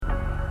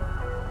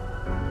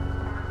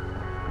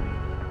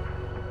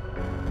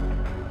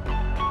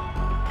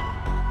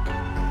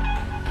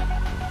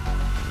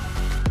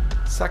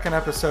Second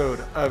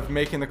episode of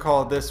Making the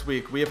Call this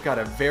week. We have got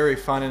a very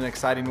fun and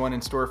exciting one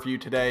in store for you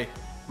today.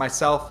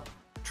 Myself,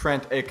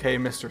 Trent, aka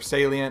Mr.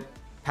 Salient,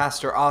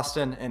 Pastor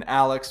Austin, and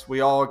Alex,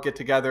 we all get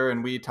together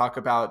and we talk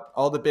about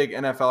all the big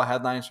NFL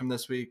headlines from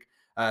this week.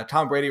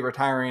 Tom Brady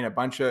retiring, a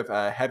bunch of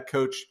head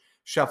coach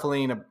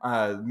shuffling.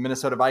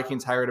 Minnesota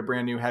Vikings hired a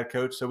brand new head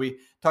coach. So we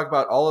talk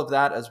about all of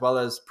that as well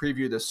as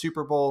preview the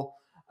Super Bowl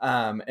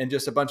and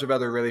just a bunch of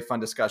other really fun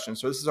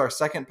discussions. So this is our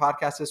second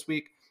podcast this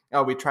week.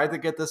 We tried to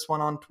get this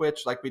one on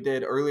Twitch like we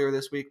did earlier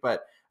this week,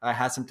 but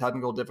had some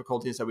technical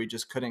difficulties that we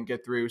just couldn't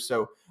get through.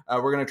 So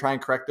we're going to try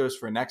and correct those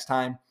for next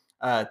time.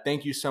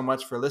 Thank you so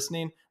much for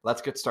listening. Let's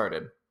get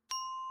started.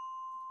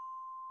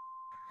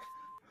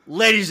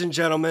 Ladies and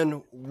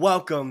gentlemen,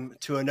 welcome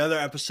to another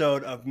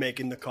episode of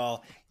Making the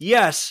Call.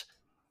 Yes,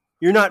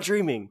 you're not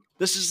dreaming.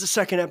 This is the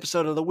second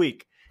episode of the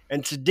week.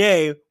 And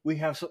today we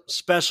have something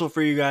special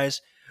for you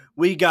guys.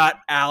 We got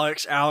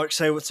Alex. Alex,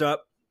 say what's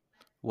up.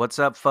 What's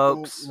up,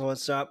 folks?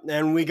 What's up?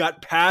 And we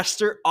got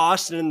Pastor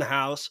Austin in the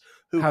house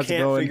who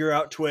can't figure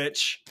out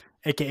Twitch.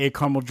 AKA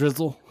Caramel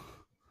Drizzle.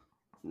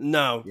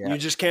 No, You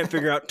just can't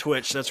figure out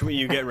Twitch. That's what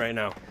you get right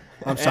now.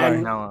 I'm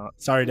sorry.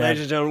 Sorry, Dad.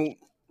 Ladies and gentlemen,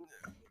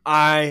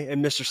 I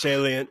am Mr.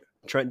 Salient,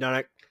 Trent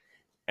Dunnick,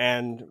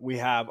 and we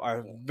have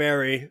our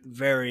very,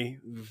 very,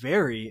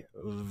 very,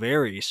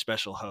 very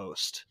special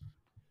host,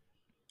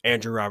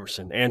 Andrew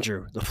Robertson.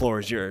 Andrew, the floor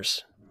is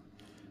yours.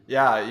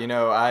 Yeah,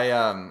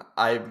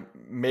 I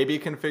maybe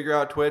can figure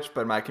out Twitch,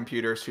 but my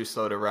computer's too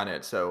slow to run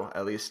it. So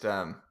at least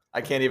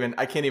I can't even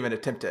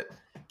attempt it.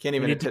 We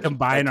need to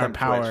combine our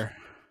power. Twitch.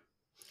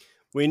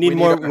 We need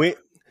more.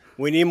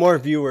 We need more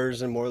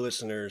viewers and more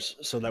listeners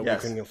so that we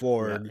can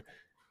afford.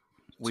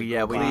 We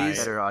need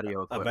better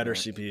audio equipment. A better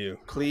CPU.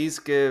 Please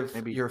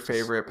give your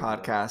favorite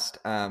podcast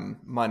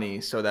money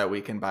so that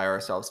we can buy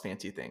ourselves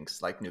fancy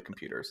things like new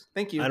computers.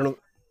 Thank you.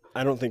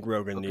 I don't think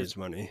Rogan needs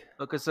money.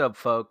 Look us up,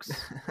 folks.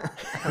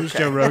 Who's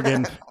Joe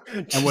Rogan?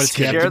 And what does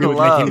he have Share to do the with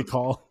love. making the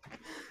call?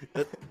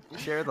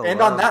 Share the And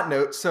love. on that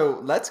note,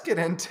 so let's get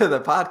into the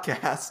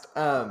podcast.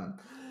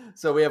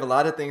 So we have a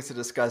lot of things to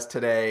discuss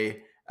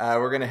today.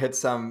 We're going to hit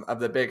some of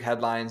the big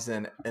headlines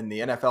in the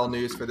NFL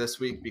news for this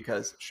week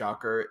because,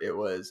 shocker,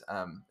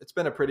 it's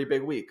been a pretty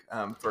big week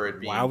for it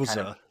being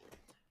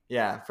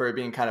for it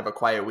being kind of a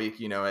quiet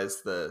week,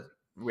 as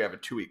we have a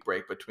 2-week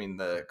break between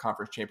the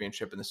conference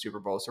championship and the Super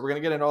Bowl. So we're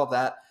going to get into all of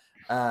that.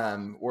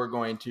 We're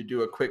going to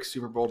do a quick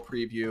Super Bowl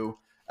preview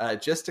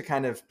just to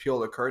kind of peel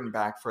the curtain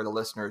back for the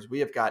listeners. We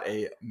have got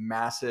a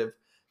massive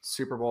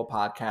Super Bowl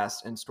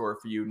podcast in store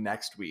for you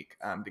next week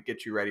to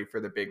get you ready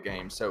for the big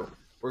game. So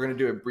we're going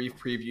to do a brief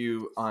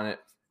preview on it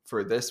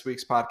for this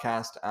week's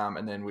podcast.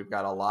 And then we've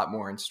got a lot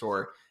more in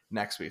store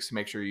next week. So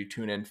make sure you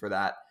tune in for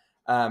that.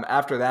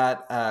 After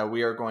that,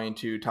 we are going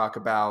to talk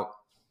about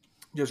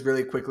just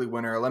really quickly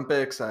Winter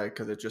Olympics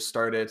because it just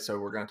started. So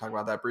we're going to talk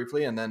about that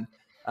briefly. And then,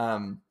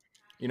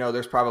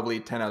 there's probably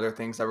 10 other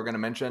things that we're going to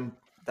mention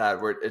that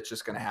it's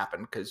just going to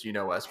happen because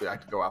us, we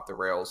like to go off the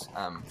rails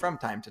from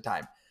time to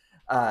time.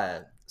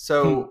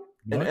 So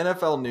in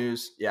NFL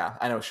news, yeah,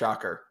 I know,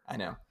 shocker. I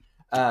know.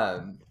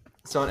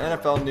 So in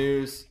NFL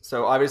news,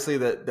 so obviously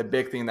the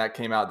big thing that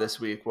came out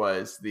this week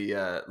was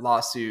the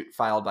lawsuit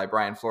filed by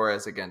Brian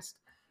Flores against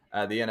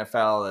the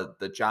NFL,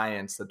 the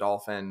Giants, the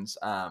Dolphins.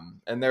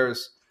 And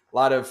there's a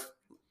lot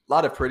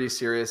of pretty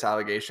serious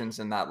allegations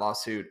in that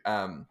lawsuit.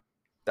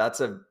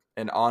 That's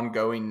an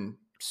ongoing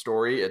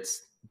story.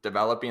 It's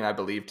developing, I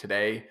believe,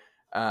 today.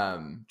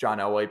 John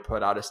Elway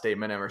put out a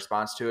statement in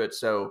response to it.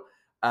 So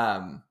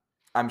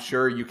I'm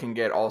sure you can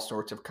get all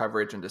sorts of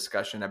coverage and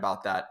discussion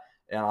about that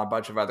and on a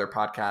bunch of other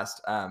podcasts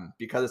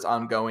because it's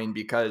ongoing,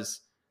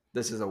 because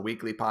this is a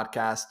weekly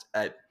podcast.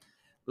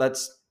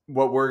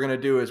 What we're going to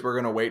do is we're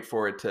going to wait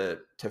for it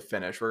to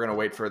finish. We're going to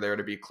wait for there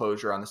to be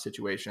closure on the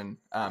situation.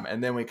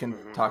 And then we can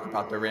talk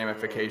about the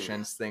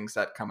ramifications, things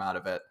that come out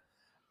of it.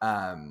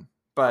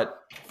 But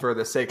for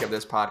the sake of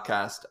this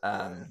podcast,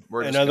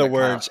 we're just in other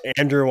words,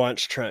 Andrew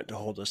wants Trent to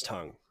hold his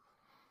tongue.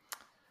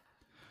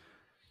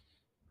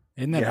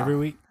 Isn't that every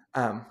week?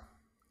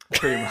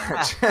 Pretty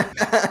much.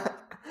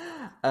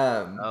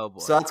 Oh boy.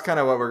 So that's kind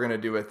of what we're going to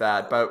do with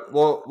that, but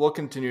we'll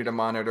continue to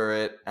monitor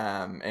it.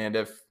 And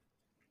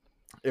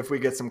if we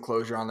get some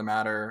closure on the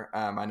matter,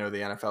 I know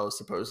the NFL is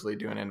supposedly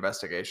doing an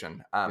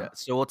investigation.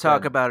 So we'll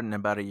talk about it in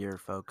about a year,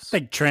 folks. I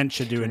think Trent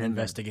should do an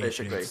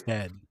investigation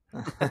instead.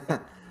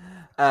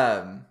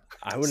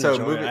 I wouldn't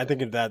enjoy it. I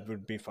think that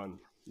would be fun.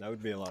 That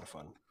would be a lot of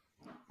fun.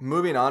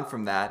 Moving on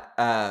from that,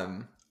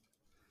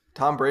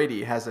 Tom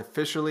Brady has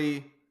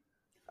officially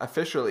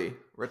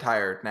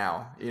retired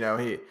now.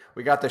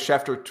 We got the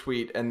Schefter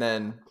tweet and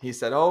then he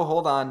said, "Oh,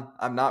 hold on,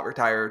 I'm not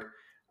retired."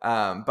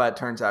 But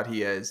turns out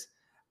he is.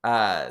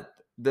 I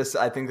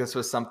think this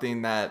was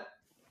something that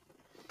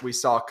we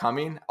saw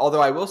coming.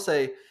 Although I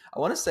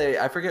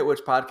forget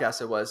which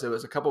podcast it was. It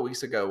was a couple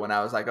weeks ago when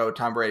I was like, "Oh,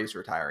 Tom Brady's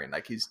retiring.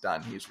 Like he's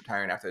done. He's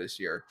retiring after this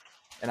year."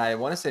 And I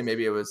want to say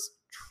maybe it was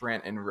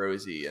Trent and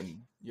Rosie, and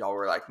y'all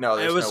were like, "No,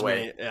 there's no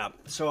way." Me. Yeah.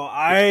 So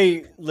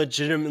I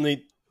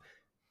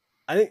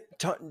I think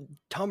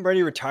Tom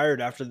Brady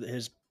retired after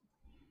his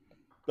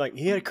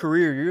he had a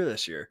career year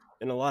this year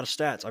in a lot of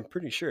stats. I'm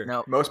pretty sure.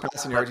 No, Most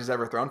passing yards he's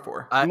ever thrown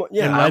for. I led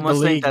the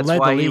almost think league. that's Led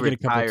why the he league in a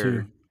couple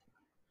retired. too.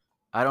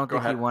 I don't Go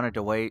think he ahead. wanted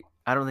to wait.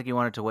 I don't think he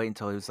wanted to wait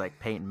until he was like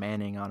Peyton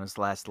Manning on his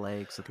last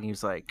legs. I think he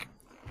was like,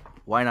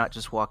 why not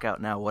just walk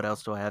out now? What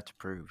else do I have to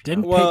prove?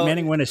 Didn't Peyton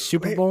Manning win a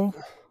Super Bowl?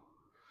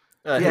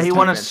 Yeah, he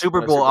won a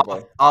Super Bowl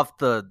off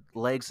the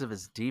legs of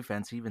his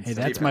defense. Even hey,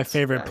 that's my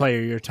favorite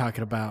player you're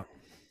talking about.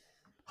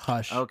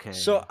 Hush. Okay.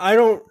 So I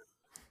don't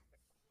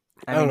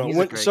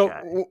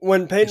know.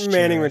 When Peyton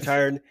Manning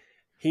retired,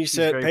 he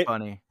said,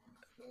 funny.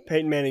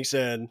 Peyton Manning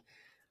said,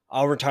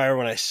 "I'll retire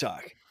when I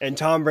suck," and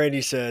Tom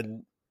Brady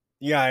said,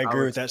 "Yeah, I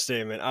agree with that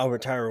statement. I'll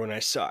retire when I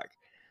suck."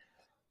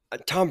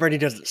 Tom Brady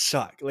doesn't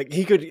suck.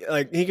 He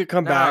could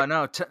come back.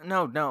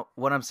 No.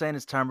 What I'm saying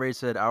is Tom Brady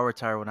said, "I'll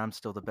retire when I'm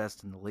still the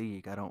best in the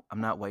league.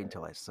 I'm not waiting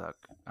until I suck.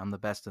 I'm the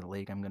best in the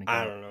league. I'm going to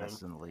get the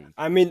best in the league."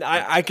 I mean,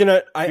 I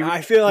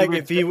feel like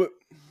if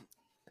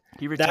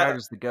he retired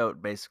as the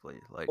GOAT, basically.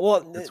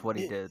 That's what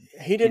he did.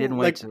 He didn't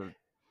wait to.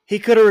 He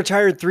could have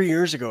retired 3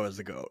 years ago as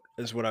the GOAT.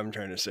 Is what I'm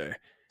trying to say.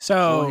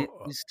 So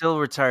he still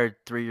retired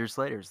 3 years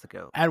later as the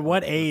GOAT. At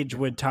what age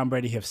would Tom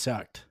Brady have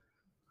sucked?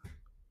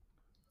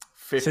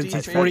 50,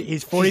 Since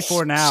he's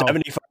 44 now.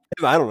 75.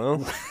 I don't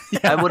know.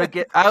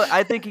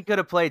 I think he could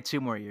have played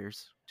 2 more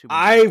years.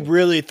 I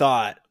really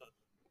thought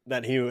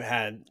that he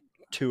had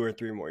 2 or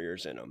 3 more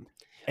years in him.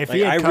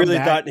 I really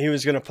thought he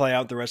was going to play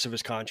out the rest of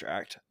his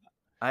contract.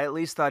 I at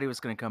least thought he was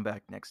going to come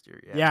back next year.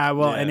 Yeah,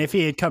 well, and if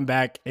he had come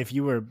back, if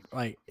you were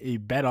you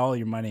bet all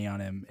your money on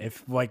him,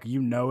 if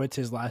it's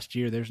his last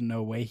year, there's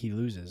no way he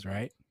loses,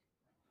 right?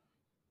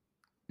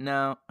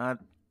 No, I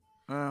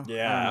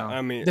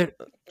mean,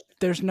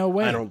 there's no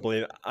way. I don't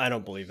believe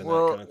in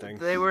that kind of thing.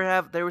 They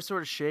were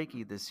sort of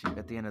shaky this year,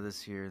 at the end of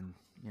this year, and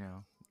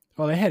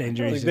Well, they had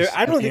injuries.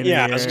 I don't think.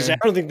 Yeah, I was gonna say, I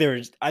don't think there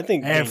was. I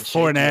think they have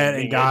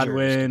Fournette and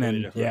Godwin,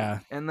 and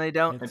and they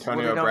don't.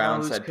 Antonio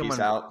Brown said peace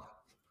out.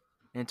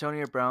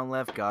 Antonio Brown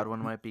left.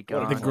 Godwin might be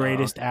gone. The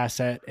greatest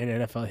asset in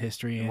NFL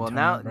history. Well,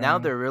 now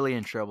they're really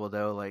in trouble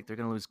though. They're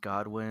gonna lose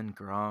Godwin,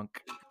 Gronk.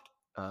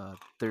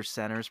 Their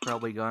center's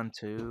probably gone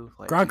too.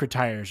 Gronk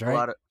retires,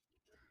 right?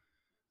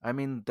 I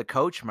mean, the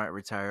coach might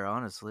retire.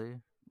 Honestly,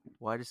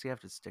 why does he have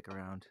to stick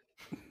around?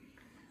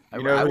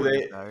 You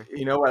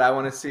know what I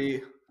want to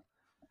see?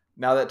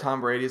 Now that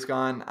Tom Brady's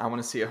gone, I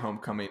want to see a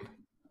homecoming.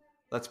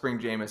 Let's bring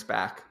Jameis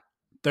back.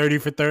 30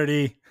 for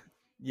 30.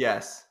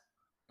 Yes.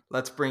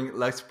 Let's bring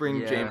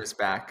Jameis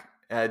back.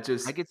 I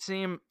could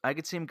see him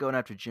going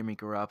after Jimmy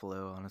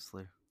Garoppolo,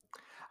 honestly.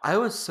 I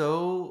was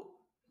so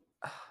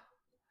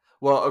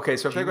well. Okay,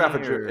 so if they go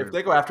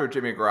after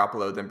Jimmy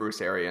Garoppolo, then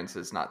Bruce Arians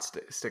is not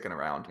sticking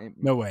around.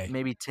 No way.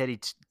 Maybe Teddy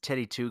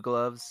Two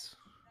Gloves.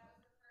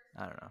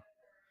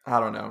 I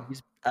don't know.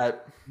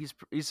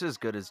 He's as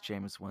good as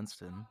Jameis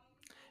Winston.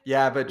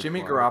 Yeah, but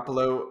Jimmy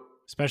Garoppolo,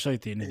 especially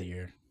at the end of the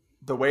year,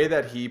 the way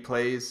that he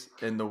plays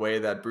and the way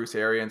that Bruce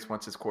Arians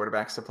wants his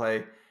quarterbacks to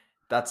play,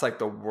 that's like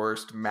the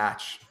worst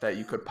match that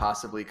you could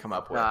possibly come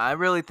up with. I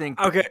really think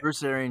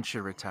Bruce Arians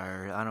should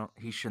retire.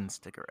 He shouldn't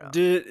stick around.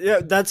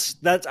 That's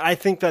I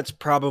think that's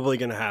probably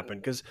going to happen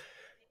because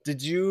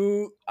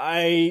if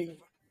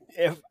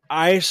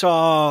I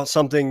saw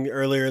something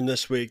earlier in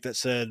this week that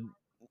said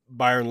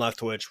Byron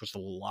Leftwich was the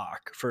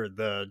lock for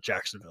the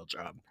Jacksonville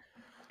job.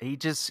 He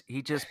just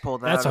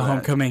pulled out. That's a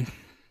homecoming.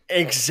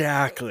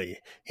 Exactly.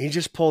 He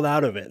just pulled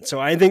out of it. So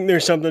I think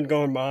there's something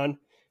going on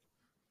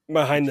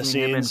behind the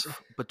scenes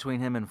between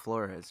him and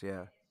Flores.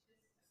 Yeah.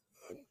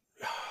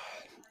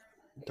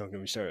 Don't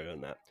get me started on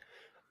that.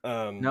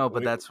 No,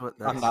 but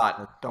I'm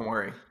not. Don't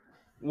worry.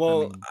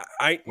 Well,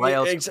 why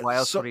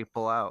else would he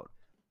pull out?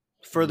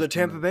 For the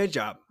Tampa Bay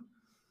job.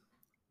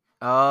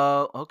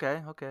 Oh,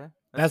 okay.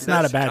 That's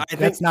not a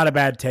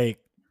bad take.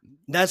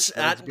 That's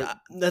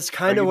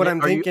kind of what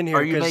I'm thinking here.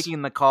 Are you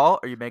making the call?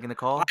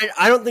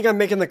 I don't think I'm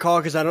making the call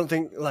because I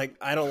don't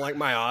like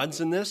my odds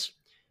in this.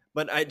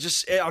 But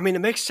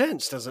it makes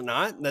sense, does it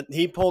not? That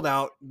he pulled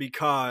out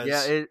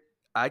because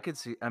I could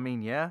see. I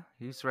mean, yeah,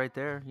 he's right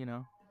there. He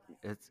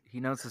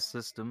knows the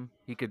system.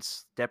 He could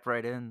step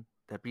right in.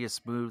 That'd be a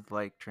smooth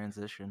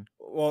transition.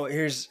 Well,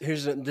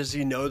 does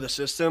he know the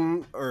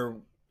system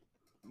or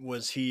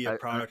was he a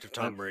product of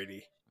Tom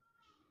Brady?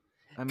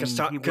 I mean,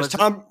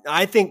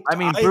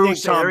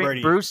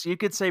 Bruce. You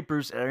could say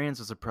Bruce Arians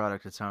was a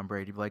product of Tom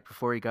Brady.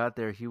 Before he got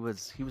there, he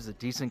was a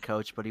decent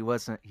coach, but he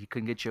wasn't. He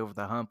couldn't get you over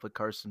the hump with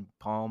Carson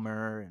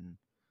Palmer and.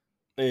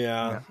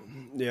 Yeah.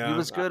 He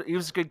was good. He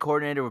was a good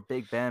coordinator with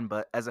Big Ben,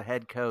 but as a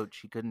head coach,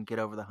 he couldn't get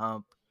over the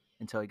hump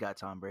until he got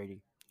Tom Brady.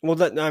 Well,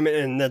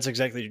 and that's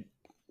exactly.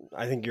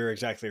 I think you're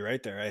exactly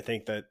right there. I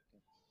think that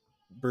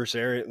Bruce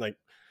Arians,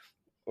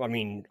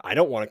 I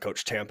don't want to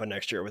coach Tampa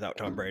next year without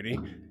Tom Brady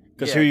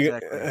because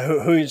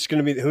who's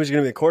going to be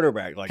the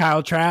quarterback?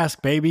 Kyle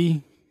Trask,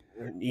 baby.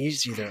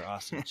 Easy there,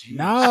 Austin.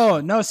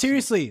 No,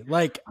 seriously.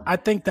 I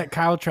think that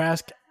Kyle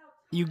Trask,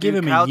 you give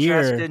him a year.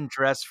 Kyle Trask didn't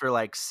dress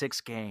for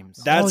 6 games.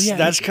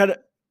 That's kind of.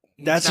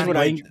 That's what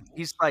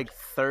He's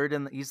third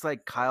in. He's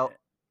Kyle.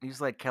 He's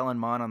like Kellen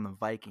Mond on the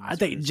Vikings. I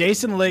think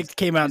Jason Licht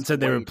came out and said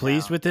they were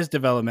pleased with his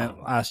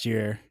development last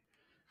year.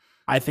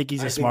 I think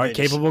he's a smart,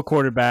 capable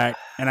quarterback,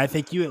 and I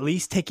think you at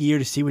least take a year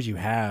to see what you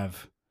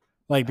have.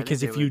 Like,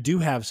 because if you do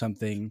have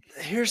something,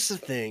 here's the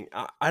thing.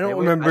 I don't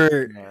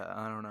remember.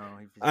 I don't know.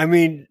 I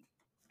mean,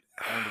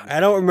 I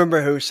don't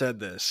remember who said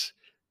this.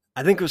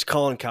 I think it was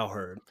Colin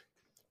Cowherd.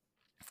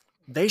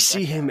 They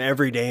see him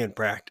every day in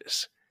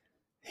practice.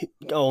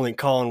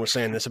 Colin was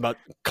saying this about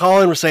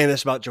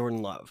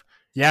Jordan Love.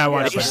 Yeah, I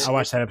watched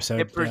that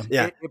episode.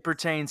 It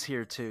pertains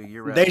here too.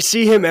 You're right. They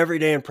see him every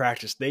day in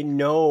practice. They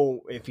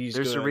know if he's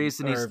There's good a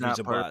reason he's not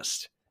a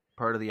bust.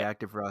 Part of the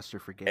active roster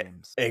for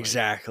games.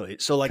 Exactly.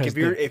 So like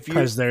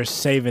because they're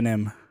saving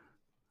him.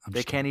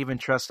 They can't even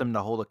trust him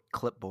to hold a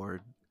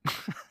clipboard.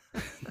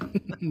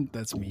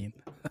 That's mean.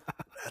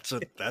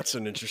 That's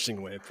an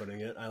interesting way of putting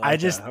it. I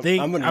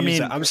think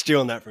I'm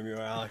stealing that from you,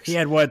 Alex. He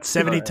had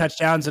 70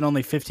 touchdowns and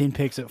only 15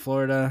 picks at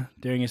Florida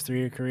during his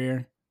 3-year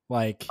career.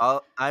 Like,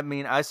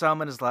 I saw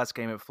him in his last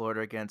game at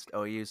Florida against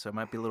OU, so I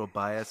might be a little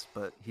biased,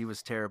 but he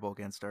was terrible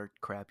against our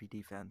crappy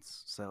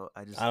defense. So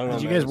I don't know.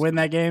 Did you guys win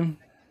that game?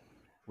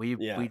 We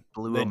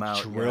blew him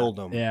out. Drilled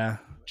him. Yeah.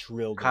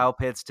 Drilled him. Kyle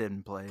Pitts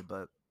didn't play,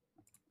 but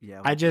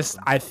yeah. I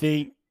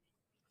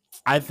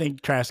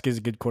think Trask is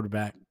a good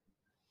quarterback.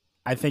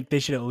 I think they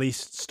should at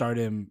least start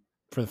him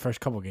for the first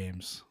couple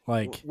games.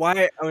 Like,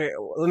 why? Okay,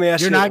 let me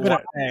ask you.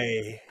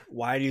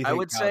 Why do you think I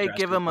would say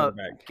give him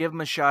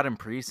a shot in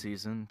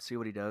preseason, see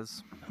what he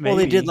does. Maybe. Well,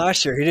 they did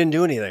last year. He didn't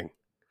do anything.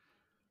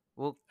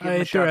 Well,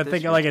 I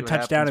think like a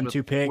touchdown and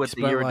 2 picks. With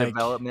the year of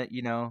development,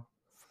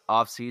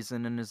 off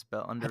season and his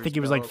belt under. I think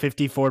he was like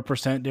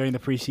 54% during the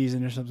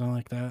preseason or something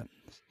like that.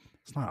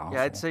 It's not awful.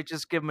 Yeah, I'd say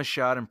just give him a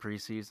shot in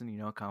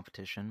preseason,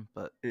 competition.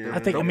 But I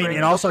think,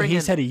 and also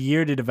he's had a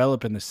year to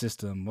develop in the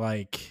system.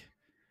 Like,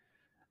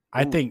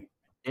 I think.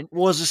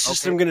 Was the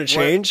system going to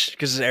change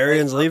because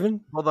Arians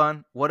leaving? Hold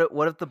on. What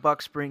if the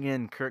Bucks bring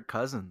in Kirk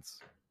Cousins?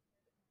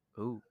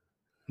 Ooh.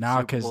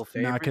 No,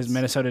 because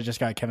Minnesota just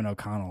got Kevin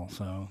O'Connell,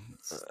 so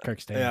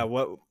Kirk's staying.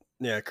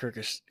 Yeah, Kirk.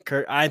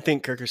 I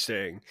think Kirk is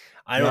staying.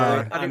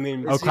 I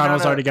mean,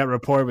 O'Connell's already got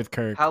rapport with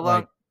Kirk. How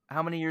long?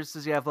 How many years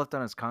does he have left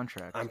on his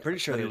contract? I'm pretty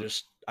sure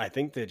I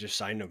think they just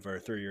signed him for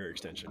a 3-year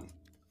extension.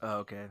 Oh,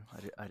 okay.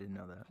 I didn't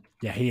know that.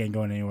 Yeah, he ain't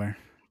going anywhere.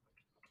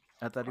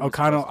 I thought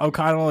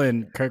O'Connell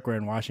and Kirk were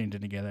in Washington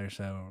together,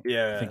 so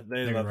yeah,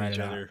 they love each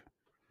other.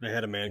 They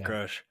had a man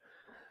crush.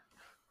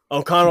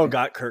 O'Connell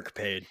got Kirk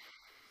paid,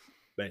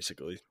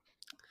 basically.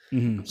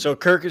 Mm-hmm. So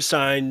Kirk is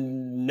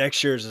signed.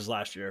 Next year is his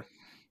last year,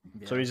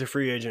 so he's a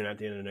free agent at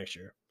the end of next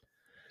year.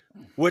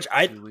 Which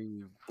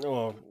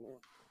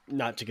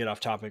not to get off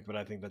topic, but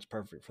I think that's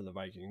perfect for the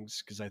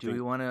Vikings because I think. Do we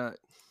want to?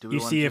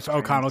 You see if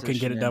O'Connell can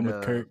get it done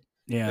with Kirk.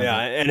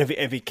 Yeah, and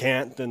if he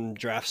can't, then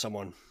draft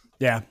someone.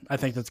 Yeah, I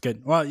think that's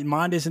good. Well,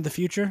 Mond isn't the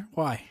future.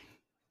 Why?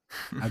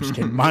 I'm just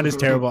kidding. Mond is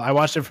terrible. I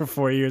watched it for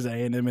 4 years at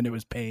A&M, and it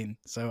was pain.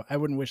 So I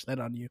wouldn't wish that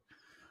on you.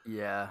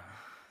 Yeah,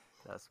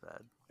 that's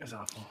bad. It's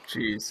awful.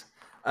 Jeez.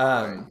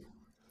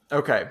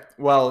 Okay.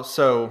 Well,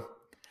 so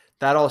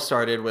that all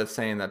started with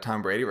saying that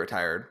Tom Brady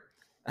retired.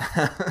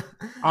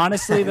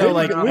 Honestly, though,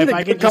 like if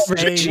I could just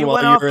say, you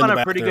went off on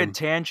a pretty good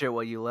tangent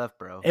while you left,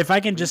 bro. If I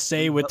can just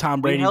say with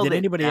Tom Brady, did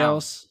anybody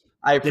else?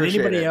 I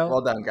appreciate it.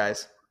 Well done,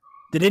 guys.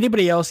 Did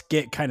anybody else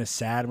get kind of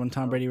sad when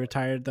Tom Brady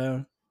retired,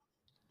 though?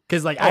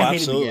 Because I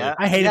hated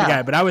the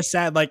guy, but I was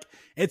sad. Like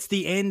it's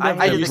the end of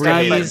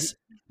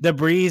the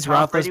Breeze,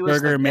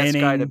 Roethlisberger,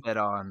 Manning,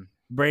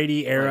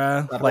 Brady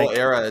era. That whole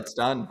era, it's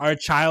done. Our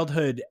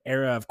childhood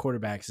era of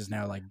quarterbacks is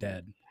now like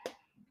dead.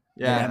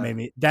 Yeah,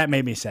 and that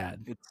made me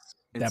sad.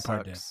 That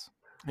part did.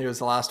 He was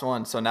the last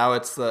one, so now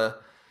it's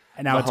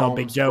all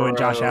Big Joe and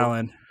Josh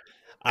Allen.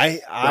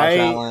 The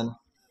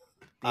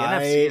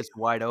NFC is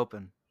wide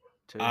open.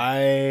 Too.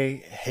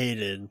 I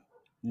hated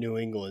New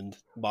England,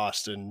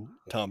 Boston,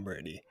 Tom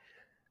Brady,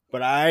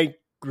 but I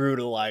grew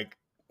to like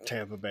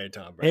Tampa Bay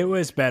Tom Brady. It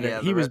was better.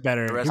 Yeah, he was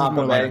better. He was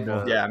more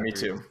likable. Yeah, me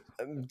too.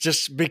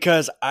 Just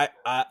because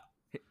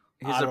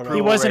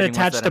he wasn't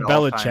attached to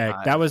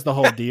Belichick. That was the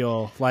whole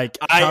deal. Like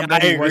I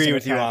agree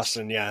with you,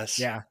 Austin. Yes.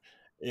 Yeah.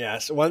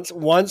 Yes.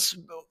 Once.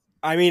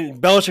 I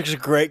mean, Belichick's a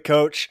great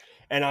coach,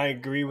 and I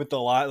agree with a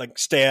lot. Like,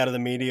 stay out of the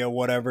media,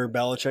 whatever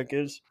Belichick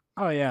is.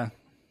 Oh yeah.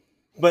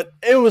 But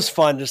it was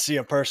fun to see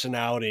a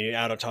personality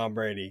out of Tom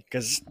Brady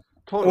because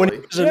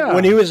totally.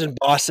 when he was in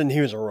Boston,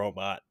 he was a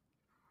robot.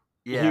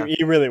 Yeah,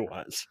 he really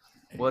was.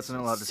 Wasn't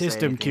allowed to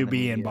system say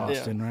QB in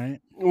Boston, right?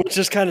 Which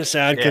is kind of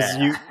sad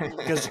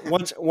because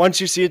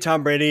once you see a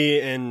Tom Brady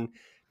in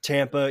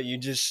Tampa, you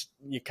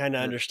kind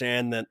of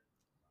understand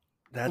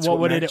that's what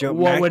would it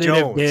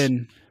have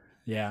been.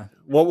 Yeah.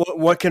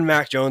 What can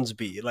Mac Jones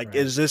be like? Right.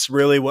 Is this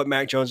really what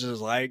Mac Jones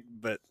is like?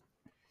 But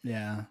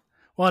yeah.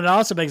 Well, it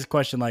also begs the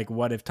question, like,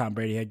 what if Tom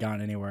Brady had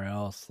gone anywhere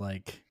else?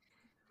 Like,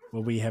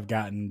 would we have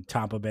gotten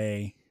Tampa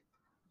Bay,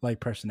 like,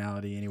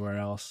 personality anywhere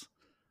else?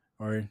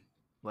 Or,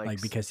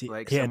 because he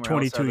had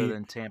 22 other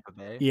than Tampa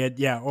Bay?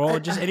 Or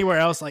just anywhere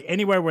else, like,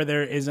 anywhere where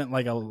there isn't,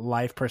 like, a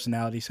life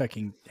personality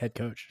sucking head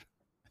coach.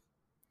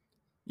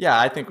 Yeah,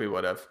 I think we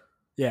would have.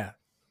 Yeah.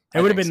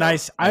 It would have been so.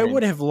 nice. I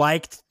would have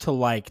liked to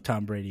like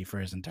Tom Brady for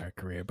his entire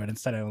career, but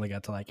instead I only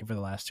got to like him for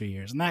the last 2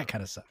 years, and that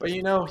kind of sucks. But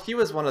he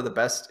was one of the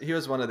best. He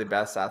was one of the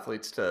best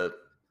athletes to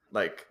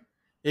like.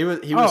 He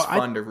was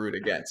fun to root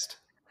against.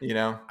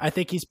 I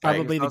think he's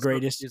probably the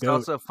greatest. It's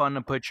also fun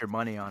to put your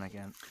money on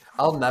again.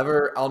 I'll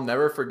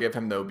never forgive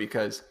him though,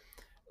 because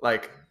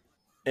like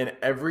in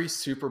every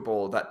Super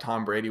Bowl that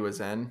Tom Brady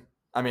was in,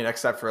 I mean,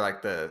 except for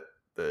like the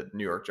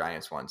New York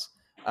Giants ones.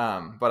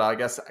 But I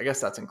guess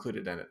that's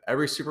included in it.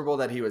 Every Super Bowl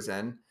that he was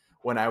in,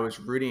 when I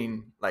was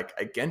rooting like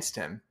against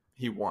him,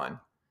 he won.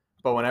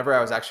 But whenever I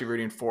was actually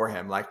rooting for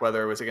him, like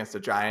whether it was against the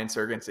Giants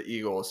or against the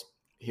Eagles,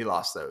 he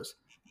lost those.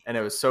 And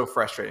it was so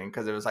frustrating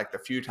because it was like the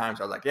few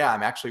times I was like, yeah,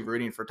 I'm actually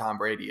rooting for Tom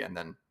Brady. And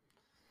then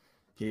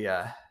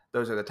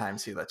those are the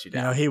times he lets you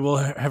down. He will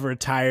have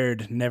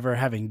retired never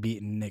having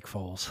beaten Nick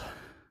Foles.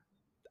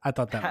 I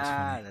thought that was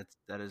funny.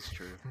 That is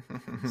true.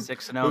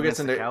 6-0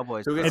 against the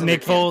Cowboys. And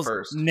Nick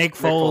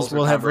Foles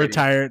will have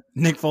retired.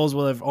 Nick Foles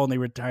will have only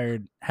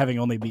retired having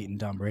only beaten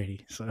Tom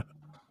Brady. So,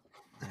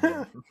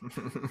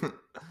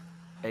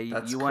 hey,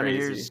 you want to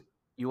hear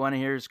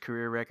his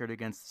career record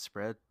against the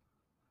spread?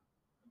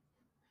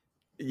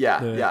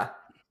 Yeah.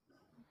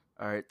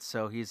 All right,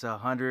 so he's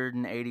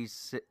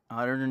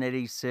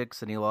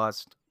 186, and he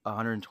lost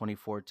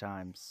 124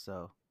 times.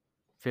 So,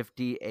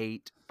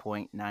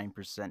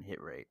 58.9%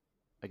 hit rate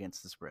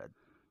against the spread,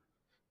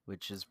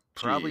 which is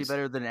probably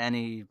better than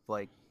any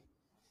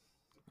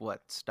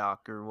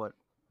stock or what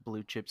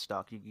blue chip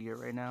stock you can get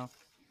right now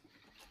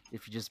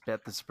if you just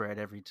bet the spread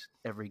every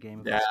game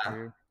of his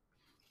career.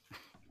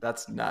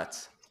 That's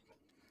nuts.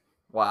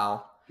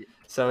 Wow.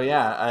 So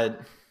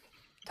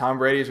Tom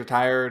Brady's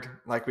retired.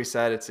 Like we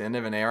said, it's the end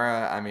of an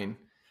era. I mean,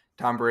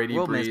 Tom Brady,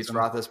 Brees,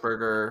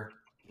 Roethlisberger,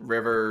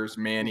 Rivers,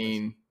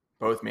 Manning,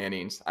 both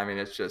Mannings. I mean,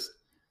 it's just.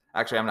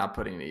 Actually, I'm not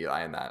putting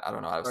Eli in that. I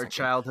don't know. Our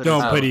childhood.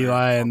 Don't put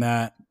Eli in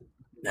that.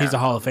 He's a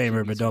Hall of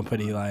Famer, but don't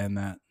put Eli in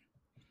that.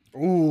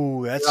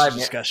 Ooh, that's a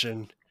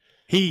discussion.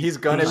 He's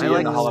gonna be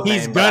in the Hall of Fame.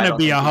 He's gonna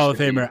be a Hall of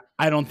Famer.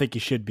 I don't think he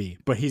should be,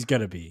 but he's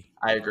gonna be.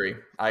 I agree.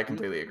 I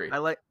completely agree.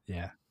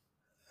 Yeah.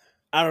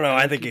 I don't know.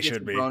 I think he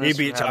should be. He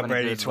beat Tom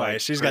Brady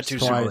twice. He's got 2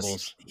 Super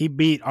Bowls. He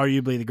beat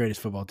arguably the greatest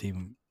football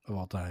team of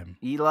all time.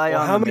 Eli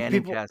on the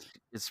Manning cast.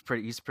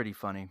 He's pretty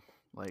funny.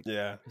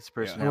 His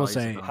personality. I will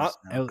say,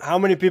 how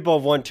many people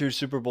have won 2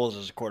 Super Bowls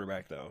as a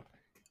quarterback, though?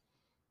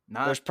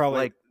 There's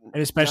probably,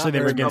 and especially they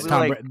were against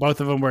Tom.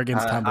 Both of them were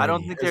against Tom Brady. I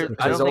don't think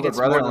it's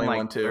more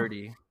than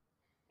 30.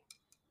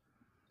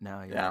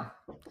 No,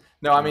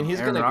 No, I mean he's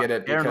going to get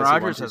it. Aaron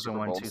Rodgers hasn't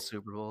won 2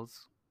 Super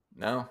Bowls.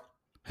 No,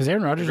 has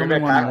Aaron Rodgers only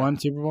won 1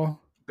 Super Bowl?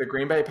 The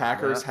Green Bay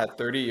Packers had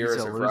 30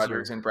 years of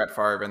Rodgers and Brett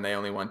Favre, and they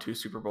only won 2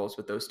 Super Bowls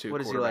with those 2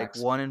 What is he like?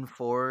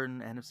 1-4 in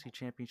NFC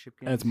Championship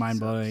games? That's mind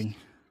blowing.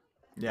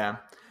 Yeah.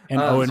 And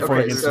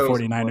 0-4 against the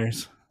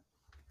 49ers.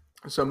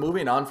 So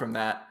moving on from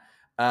that,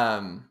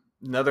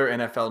 another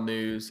NFL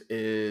news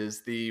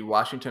is the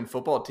Washington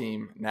football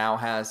team now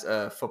has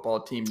a football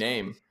team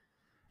name,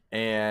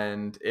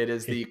 and it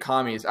is the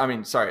Commies. I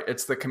mean, sorry,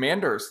 it's the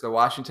Commanders, the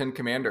Washington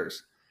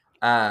Commanders.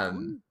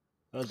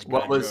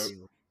 What was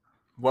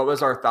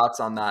our thoughts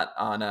on that?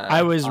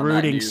 I was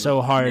rooting so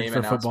hard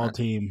for football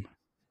team.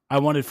 I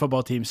wanted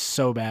football team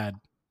so bad.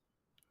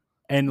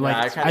 And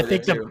I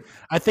think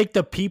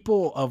the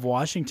people of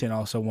Washington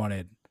also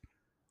wanted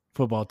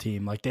football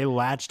team. Like they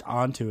latched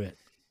onto it.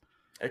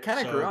 It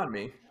kind of grew on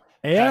me.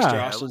 Yeah, Pastor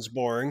Austin's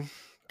boring.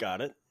 Got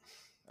it.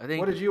 I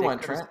think. What did you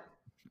want, Trent?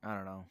 I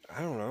don't know.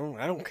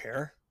 I don't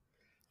care.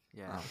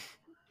 Yeah.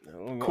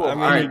 Cool. All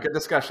right. Good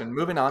discussion.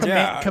 Moving on.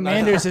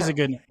 Commanders is a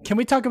good. Can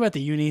we talk about the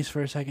unis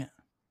for a second?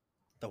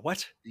 The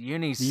what? The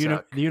unis.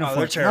 The uniform.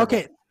 They're terrible.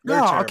 Okay.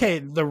 Okay.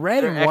 The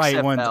red and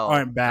white ones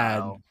aren't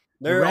bad.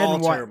 They're all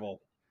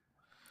terrible.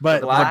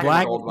 But the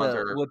black ones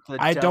are.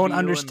 I don't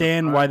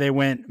understand why they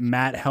went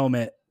matte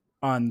helmet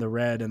on the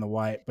red and the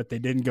white, but they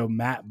didn't go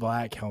matte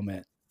black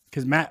helmet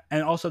because matte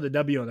and also the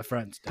W on the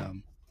front's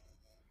dumb.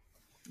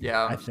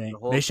 Yeah, I think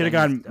they should have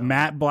gone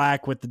matte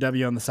black with the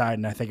W on the side,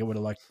 and I think it would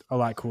have looked a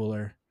lot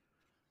cooler.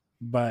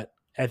 But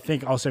I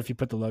think also if you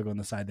put the logo on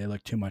the side, they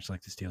look too much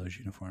like the Steelers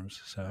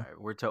uniforms. So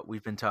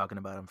we've been talking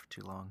about them for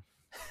too long.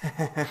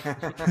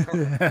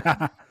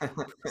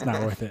 It's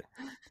not worth it.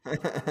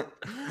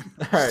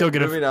 Right, still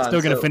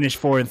gonna finish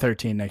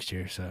 4-13 next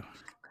year. So,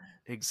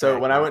 So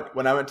when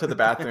I went to the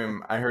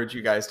bathroom, I heard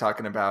you guys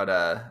talking about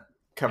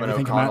Kevin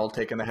O'Connell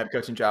taking the head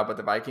coaching job with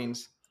the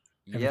Vikings.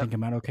 Everything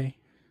come out okay?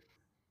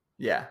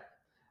 Yeah.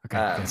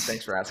 Okay.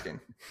 Thanks for asking.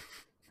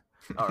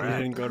 All right.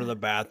 He didn't go to the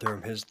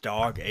bathroom. His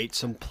dog ate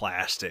some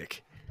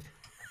plastic,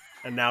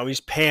 and now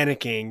he's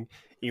panicking.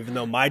 Even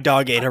though my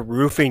dog ate a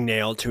roofing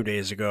nail 2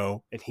 days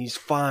ago, and he's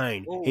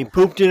fine. Ooh. He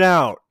pooped it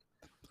out.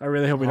 I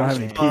really hope we don't have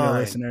any PETA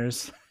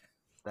listeners.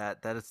 That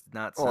is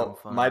not so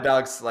fun. My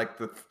dog's like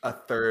a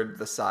third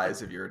the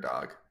size of your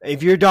dog.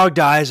 If your dog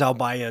dies, I'll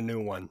buy you a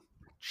new one.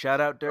 Shout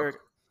out, Dirk.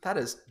 That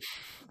is...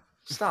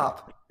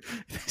 Stop.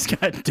 He's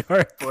got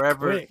Dirk.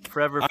 Forever.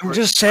 I'm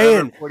just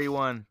saying.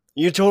 41.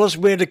 You told us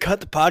we had to cut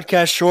the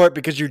podcast short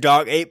because your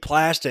dog ate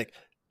plastic.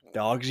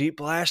 Dogs eat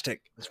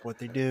plastic. That's what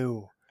they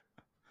do.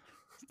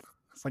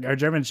 It's like our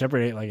German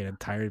Shepherd ate like an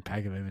entire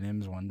pack of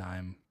M&Ms one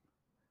time.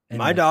 And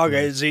my dog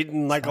is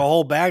eating like a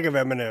whole bag of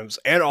M&Ms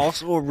and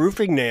also a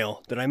roofing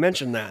nail. Did I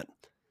mention that?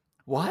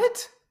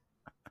 What?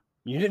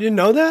 You didn't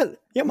know that?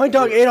 Yeah, my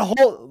dog ate a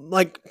whole,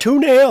 like 2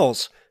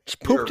 nails.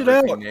 Just pooped it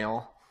out.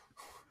 Nail.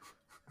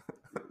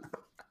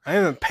 I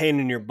have a pain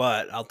in your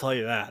butt, I'll tell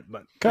you that.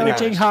 But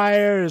coaching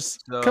hires.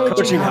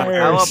 Coaching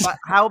hires.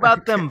 How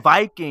about them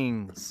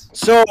Vikings?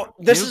 So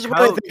this is what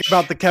I think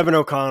about the Kevin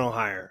O'Connell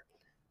hire.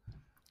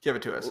 Give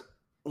it to us.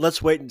 Let's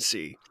wait and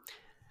see.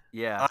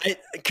 Yeah.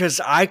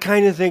 Because I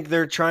kind of think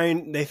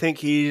they think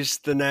he's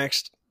the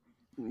next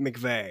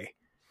McVay.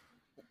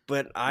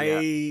 But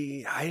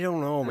I don't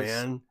know,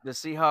 man. The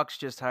Seahawks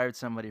just hired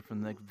somebody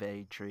from the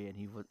McVay tree, and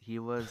he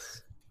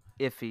was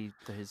iffy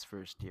to his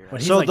first year.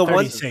 But he's like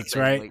 36,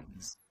 right?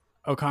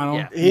 O'Connell?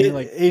 Yeah.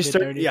 He's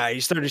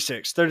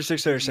 36,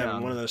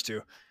 37, one of those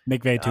two.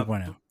 McVay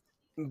 2.0.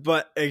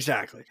 But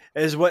exactly.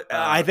 Is what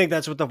I think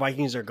that's what the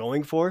Vikings are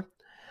going for.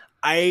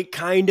 I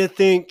kind of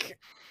think,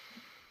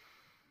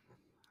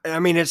 I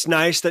mean, it's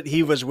nice that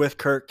he was with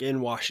Kirk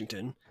in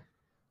Washington,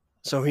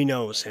 so he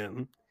knows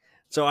him.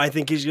 So I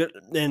think he's good.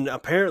 And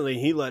apparently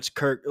he lets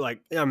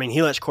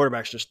he lets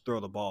quarterbacks just throw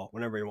the ball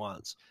whenever he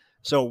wants.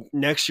 So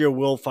next year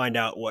we'll find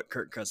out what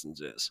Kirk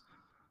Cousins is,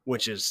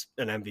 which is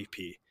an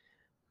MVP.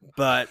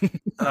 But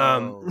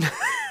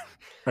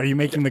are you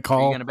making the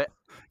call?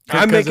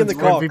 I'm making the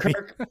call.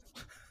 Kirk,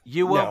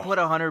 you won't put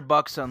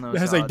 $100 on those.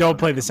 I was like, don't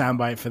play the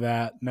soundbite for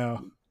that.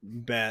 No.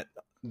 Bet.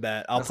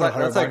 I'll put $100.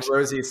 That's like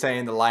Rosie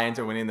saying the Lions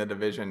are winning the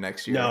division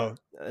next year.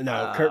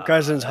 No. Kirk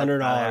Cousins,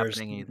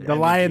 $100. The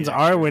Lions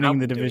are winning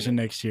the division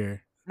next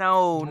year.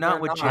 No, not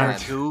with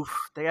Jared Goof.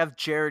 They have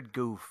Jared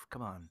Goof.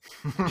 Come on.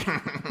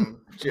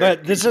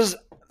 But this is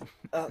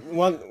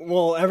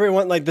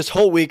everyone, like, this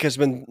whole week has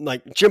been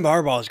like Jim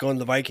Harbaugh is going to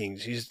the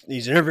Vikings.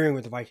 He's interviewing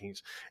with the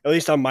Vikings, at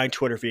least on my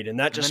Twitter feed, and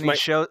that just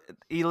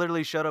he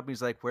literally showed up.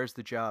 He's like, "Where's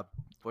the job?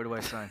 Where do I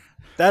sign?"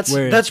 That's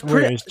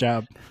his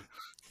job.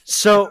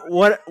 So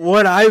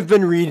what I've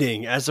been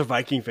reading as a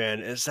Viking fan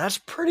is that's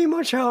pretty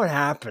much how it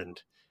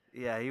happened.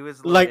 Yeah, he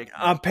was like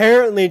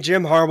apparently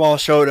Jim Harbaugh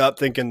showed up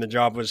thinking the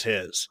job was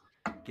his.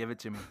 Give it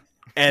to me.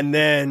 And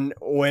then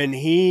when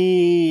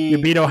you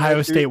beat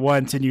Ohio State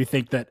once, and you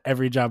think that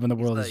every job in the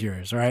world is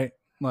yours, right?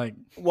 Like,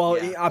 well,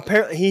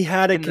 apparently he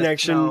had a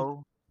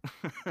connection.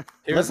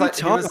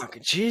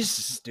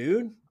 Jesus,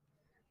 dude,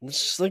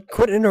 just like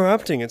quit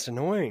interrupting. It's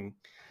annoying.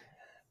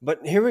 But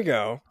here we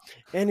go.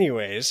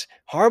 Anyways,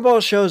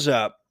 Harbaugh shows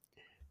up,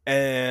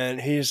 and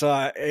he's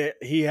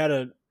he had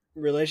a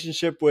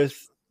relationship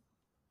with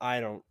I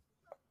don't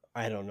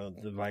know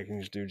the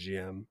Vikings dude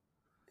GM.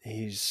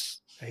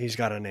 He's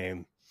got a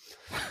name.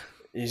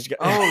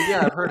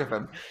 I've heard of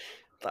him.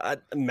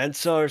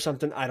 Mensa or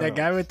something. I don't know. That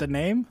guy with the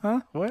name, huh?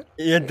 What?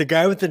 Yeah, the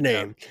guy with the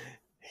name. Yeah.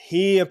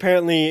 He and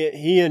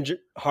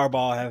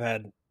Harbaugh have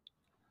had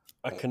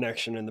a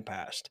connection in the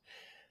past.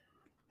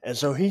 And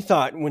so he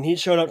thought when he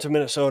showed up to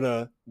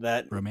Minnesota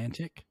that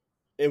romantic,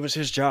 it was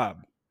his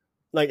job.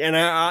 Like, and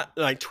I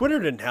like Twitter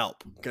didn't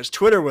help because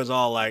Twitter was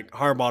all like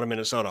Harbaugh to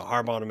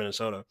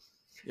Minnesota.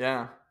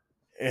 Yeah.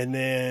 And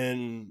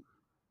then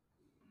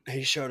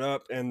he showed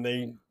up and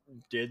they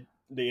did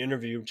the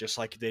interview just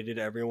like they did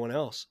everyone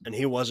else, and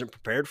he wasn't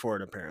prepared for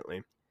it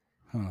apparently.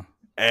 Huh.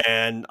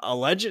 And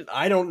alleged,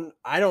 I don't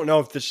know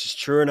if this is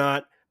true or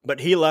not, but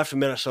he left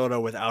Minnesota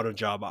without a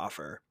job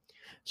offer.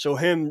 So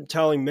him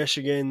telling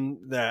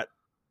Michigan that,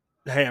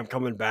 hey, I'm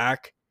coming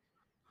back,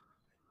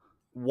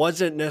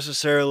 wasn't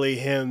necessarily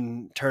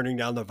him turning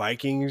down the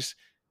Vikings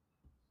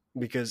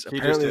because he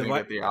apparently just didn't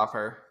get the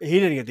offer. He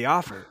didn't get the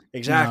offer.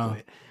 Exactly.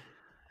 No.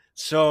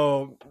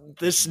 So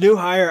this new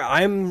hire,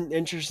 I'm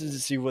interested to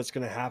see what's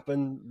going to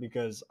happen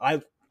because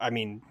I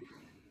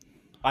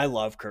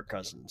love Kirk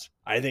Cousins.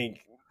 I think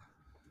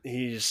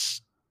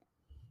he's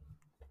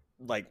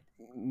like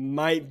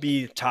might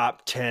be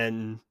top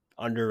 10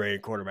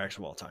 underrated quarterbacks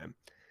of all time.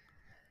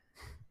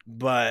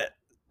 But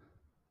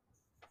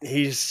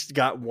he's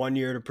got 1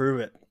 year to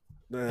prove it.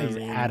 He's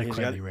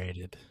adequately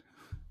rated.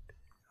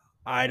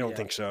 I don't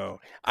think so.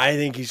 I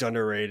think he's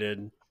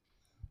underrated.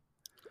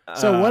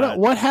 So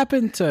what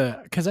happened to?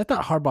 Because I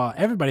thought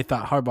everybody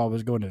thought Harbaugh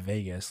was going to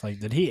Vegas. Like,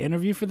 did he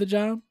interview for the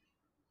job?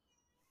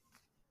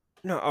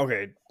 No.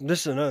 Okay,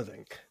 this is another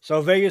thing.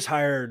 So Vegas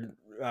hired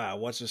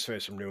what's his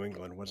face from New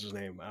England? What's his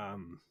name?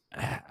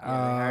 They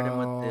hired him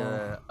with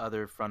the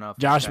other front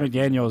office. Josh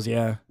McDaniels.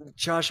 Yeah.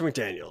 Josh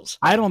McDaniels.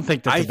 I don't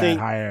think that's a bad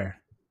hire.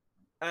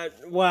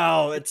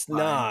 Well, it's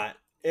not.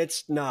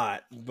 It's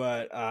not,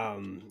 but I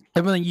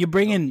mean, you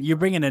bring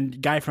in a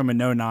guy from a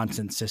no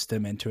nonsense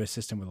system into a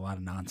system with a lot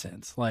of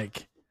nonsense.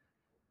 Like,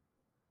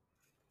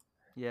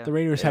 the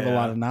Raiders have a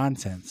lot of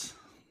nonsense.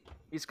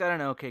 He's got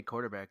an okay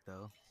quarterback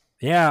though.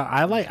 Yeah,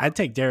 I'd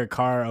take Derek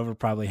Carr over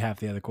probably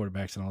half the other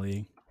quarterbacks in the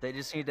league. They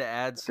just need to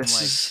add some.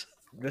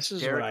 This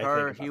is Derek what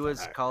Carr. I think He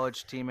was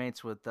college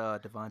teammates with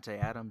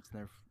Devontae Adams,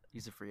 and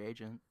he's a free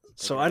agent.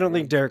 So I don't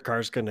think Derek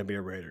Carr's going to be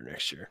a Raider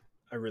next year.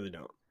 I really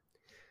don't.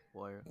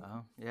 Boyer.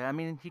 Oh, yeah. I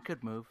mean, he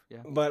could move. Yeah.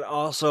 But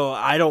also,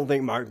 I don't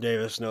think Mark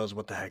Davis knows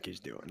what the heck he's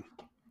doing.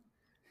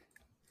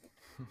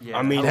 Yeah.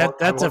 I mean,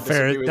 that's a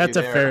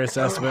fair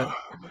assessment.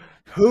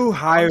 Who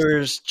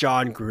hires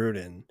John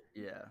Gruden?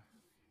 Yeah.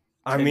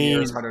 I mean,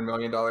 $100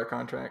 million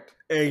contract.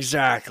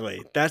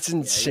 Exactly. That's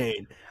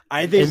insane.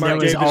 I And think that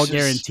Mark was Davis all is,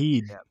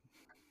 guaranteed.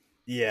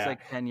 yeah, He's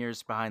like 10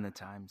 years behind the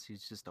times.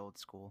 He's just old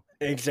school.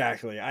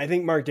 exactly. I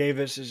think Mark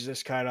Davis is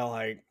just kind of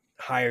like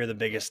hire the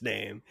biggest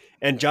name,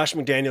 and Josh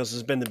McDaniels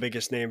has been the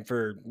biggest name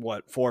for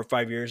what 4 or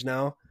 5 years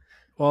now.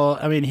 Well,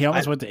 I mean, he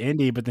almost went to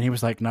Indy, but then he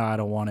was like, "No, I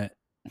don't want it."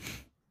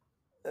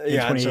 In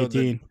 2018, so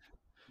the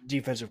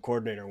defensive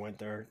coordinator went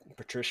there,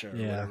 Patricia or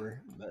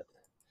whatever. But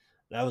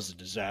that was a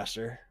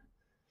disaster.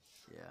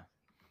 Yeah,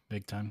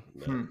 big time.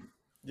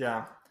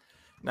 Yeah,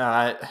 no,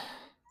 I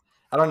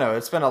don't know.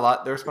 It's been a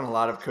lot. There's been a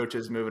lot of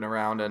coaches moving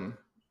around, and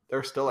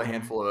there's still a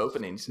handful of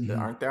openings,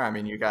 aren't there? I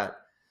mean, you got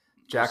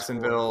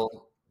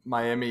Jacksonville,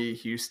 Miami,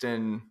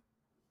 Houston,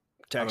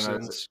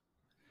 Texans.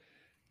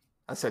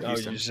 I said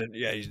Houston.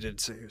 You did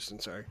say Houston.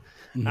 Sorry.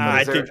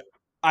 I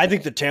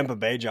think the Tampa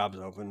Bay job's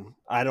open.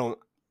 I don't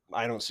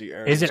see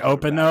Aaron. Is it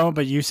open though?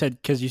 But you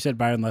said because you said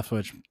Byron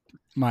Leftwich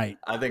might.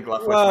 I think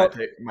Leftwich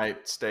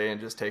might stay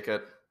and just take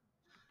it.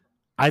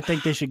 I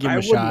think they should give him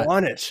a shot.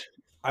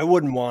 I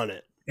wouldn't want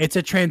it. It's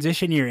a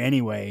transition year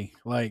anyway.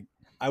 Like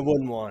I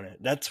wouldn't want it.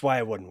 That's why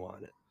I wouldn't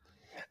want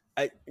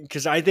it.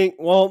 Because I think,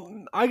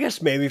 well, I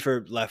guess maybe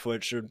for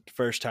Leftwich or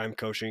first time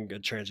coaching a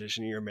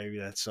transition year, maybe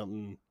that's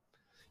something.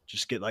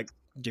 Just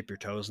dip your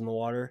toes in the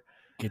water,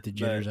 get the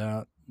jitters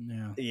out.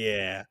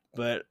 Yeah,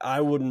 but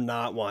I would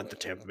not want the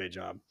Tampa Bay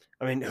job.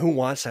 I mean, who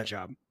wants that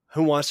job?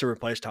 Who wants to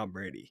replace Tom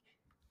Brady?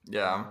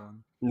 Yeah.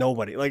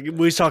 Nobody. Like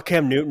we saw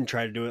Cam Newton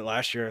try to do it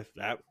last year.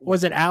 That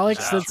was it.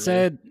 Alex that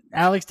said.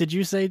 Alex, did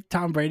you say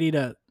Tom Brady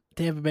to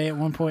Tampa Bay at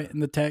one point in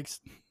the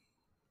text?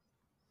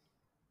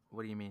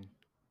 What do you mean?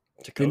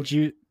 Didn't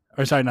you?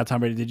 Or sorry, not Tom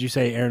Brady. Did you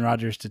say Aaron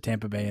Rodgers to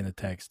Tampa Bay in the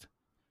text?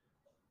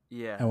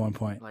 Yeah. At one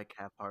point, like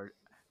half-hearted.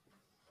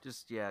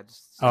 Just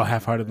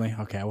half-heartedly.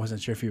 Okay, I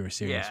wasn't sure if you were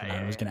serious.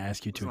 Yeah, I was going to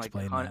ask you to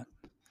explain that.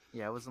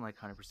 Yeah, I wasn't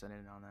 100% in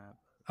on that.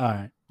 All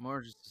right.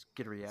 More just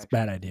get a reaction. It's a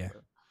bad idea.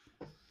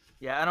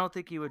 Yeah, I don't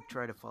think he would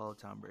try to follow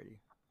Tom Brady.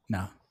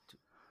 No.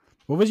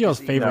 What was y'all's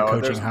favorite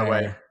coaching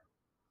hire?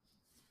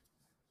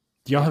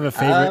 Do y'all have a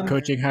favorite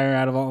coaching hire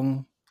out of all of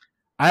them?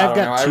 I've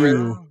got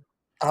two.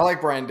 I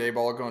like Brian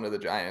Daboll going to the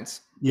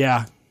Giants.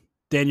 Yeah.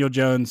 Daniel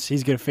Jones.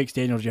 He's going to fix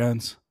Daniel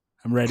Jones.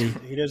 I'm ready.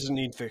 He doesn't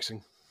need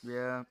fixing.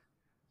 Yeah.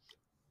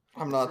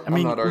 I'm not.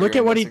 Look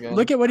at what he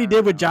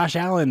did with Josh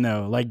Allen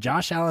though. Like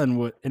Josh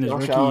Allen in his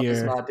rookie year.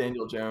 Is not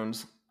Daniel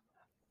Jones.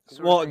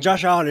 Well,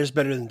 Josh Allen is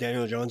better than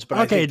Daniel Jones, but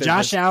okay,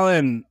 Josh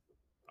Allen.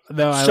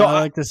 Though I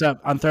like this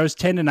up on throws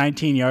 10 to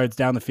 19 yards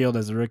down the field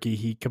as a rookie,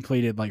 he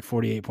completed like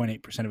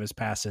 48.8% of his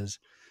passes,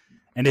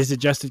 and his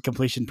adjusted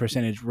completion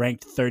percentage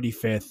ranked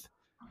 35th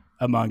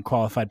among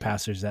qualified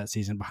passers that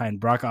season, behind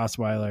Brock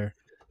Osweiler,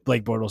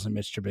 Blake Bortles, and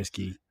Mitch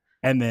Trubisky.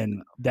 And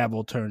then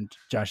Dabble turned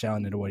Josh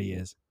Allen into what he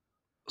is.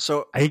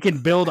 So he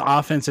can build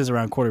offenses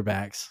around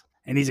quarterbacks,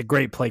 and he's a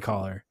great play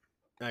caller.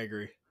 I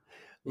agree.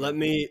 Let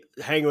me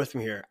hang with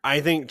me here. I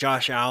think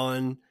Josh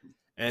Allen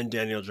and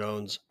Daniel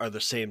Jones are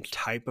the same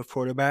type of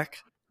quarterback.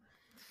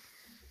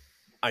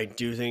 I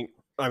do think.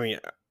 I mean,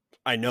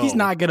 I know he's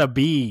not gonna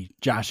be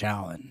Josh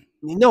Allen.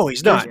 No,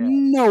 he's not.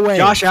 No way.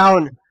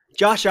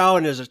 Josh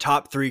Allen is a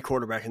top 3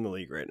 quarterback in the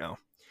league right now.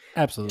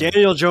 Absolutely.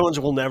 Daniel Jones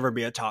will never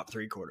be a top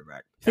 3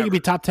 quarterback. Think he'd be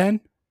top 10?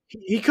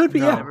 He could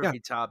be. Be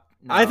top.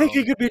 No. I think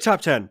he could be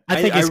top 10.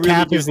 I think his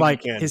cap is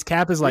like 9.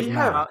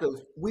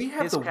 We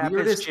have the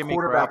weirdest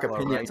quarterback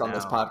opinions on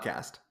this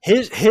podcast.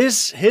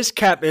 His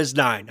cap is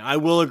 9. I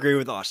will agree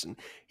with Austin.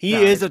 He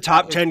is a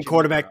top 10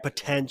 quarterback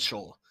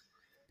potential.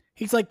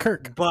 He's like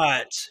Kirk.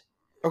 But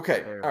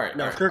okay, all right.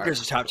 No, Kirk is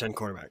a top 10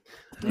 quarterback.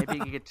 Maybe you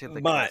can get to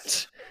the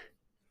But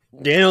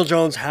Daniel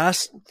Jones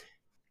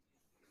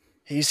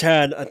he's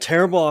had a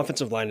terrible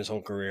offensive line his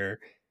whole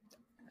career.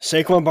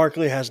 Saquon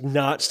Barkley has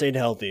not stayed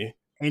healthy.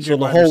 So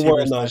the whole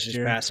world knows he's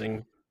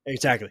passing.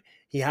 Exactly.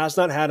 He has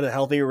not had a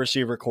healthy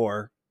receiver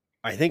core,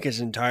 I think, his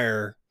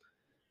entire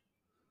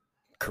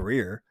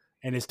career.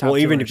 And his top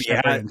even if he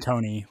had and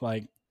Tony,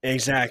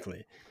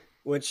 exactly.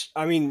 Which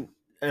and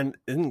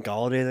isn't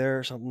Galladay there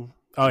or something?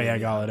 Oh yeah,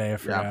 Galladay. I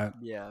forgot.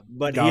 Yeah,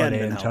 but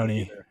Galladay and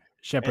Tony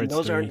Shepard's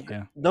those aren't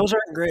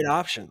great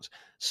options.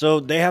 So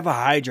they have a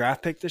high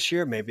draft pick this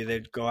year. Maybe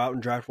they'd go out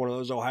and draft one of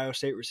those Ohio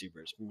State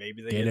receivers.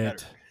 Maybe they get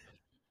better.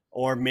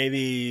 Or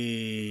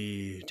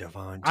maybe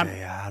Davante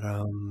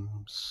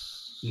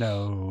Adams.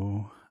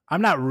 No.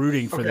 I'm not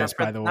rooting for this,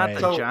 by the way.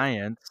 Not the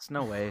Giants.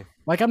 No way.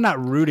 I'm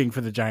not rooting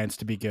for the Giants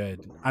to be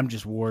good. I'm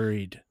just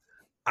worried.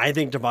 I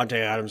think Davante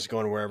Adams is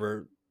going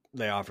wherever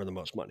they offer the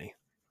most money.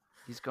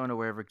 He's going to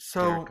wherever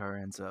Derek Carr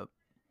ends up.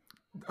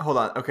 Hold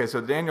on. Okay,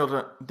 so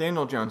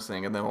Daniel Jones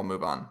thing, and then we'll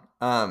move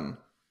on.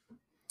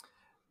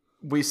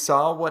 We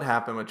saw what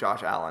happened with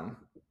Josh Allen,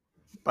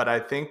 but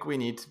I think we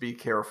need to be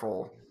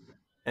careful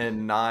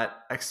and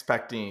not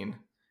expecting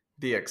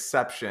the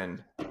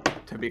exception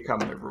to become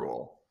the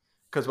rule.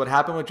 because what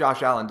happened with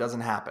Josh Allen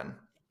doesn't happen.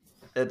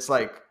 It's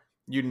like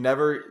you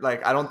never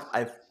like.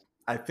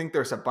 I think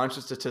there's a bunch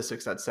of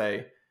statistics that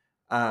say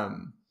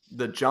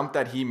the jump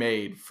that he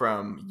made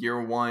from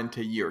year 1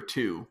 to year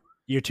 2,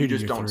 you to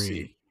just year don't 3.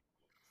 See.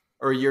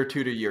 Or year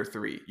 2 to year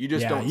 3. You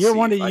just don't see. Year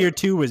 1 to year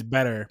 2 was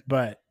better,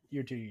 but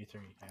year 2 to year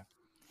 3. Yeah.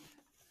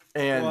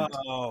 And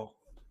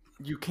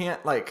you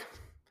can't like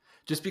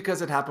just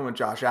because it happened with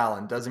Josh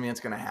Allen doesn't mean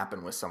it's going to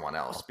happen with someone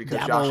else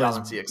because Josh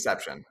Allen's the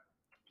exception.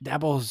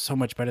 Dabble is so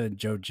much better than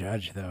Joe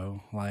Judge,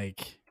 though.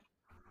 Like,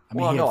 I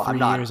mean, I'm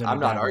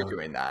not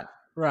arguing that.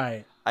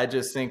 Right. I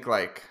just think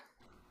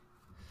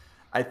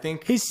I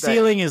think his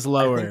ceiling is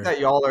lower. I think that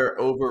y'all are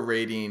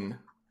overrating.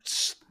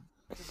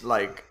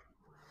 Like,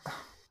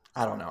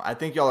 I don't know. I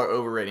think y'all are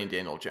overrating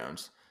Daniel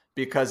Jones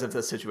because of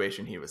the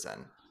situation he was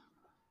in.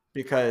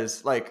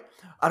 Because, like,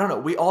 I don't know.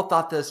 We all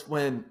thought this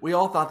was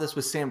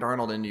Sam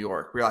Darnold in New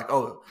York. We were like,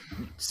 oh,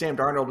 Sam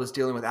Darnold was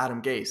dealing with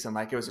Adam Gase, and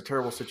like it was a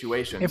terrible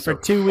situation. And for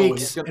 2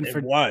 weeks,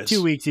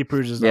 he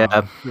proves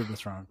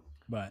us wrong.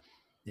 But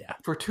yeah,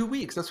 for 2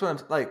 weeks, that's what I'm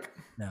like.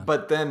 No.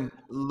 But then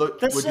look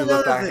back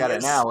at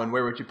it now, and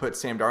where would you put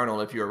Sam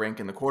Darnold if you were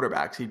ranking the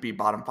quarterbacks? He'd be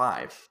bottom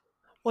 5.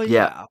 Well,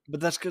 yeah, but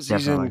that's because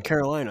he's in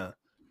Carolina.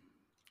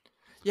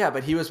 Yeah,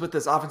 but he was with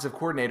this offensive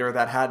coordinator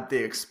that had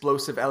the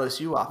explosive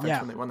LSU offense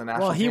when they won the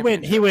national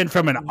championship. Well, he went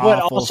from an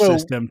awful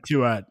system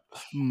to a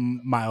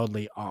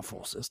mildly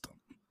awful system.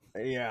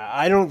 Yeah,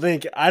 I don't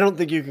think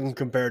you can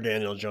compare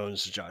Daniel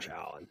Jones to Josh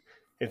Allen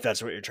if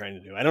that's what you're trying to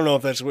do. I don't know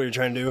if that's what you're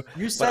trying to do.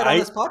 You said on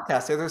this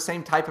podcast they're the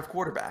same type of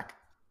quarterback.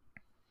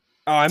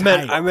 Oh, I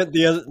meant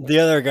the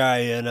other guy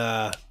in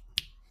the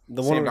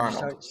Sam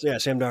Darnold. Yeah,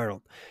 Sam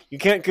Darnold. You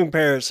can't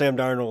compare Sam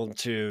Darnold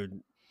to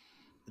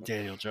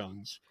Daniel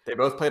Jones. They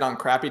both played on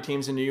crappy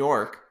teams in New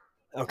York.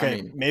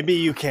 Okay, maybe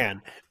you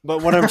can.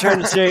 But what I'm trying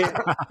to say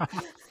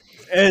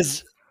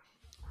is,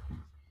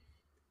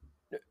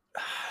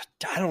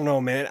 I don't know,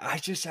 man. I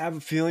just have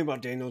a feeling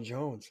about Daniel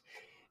Jones.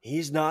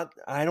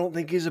 I don't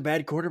think he's a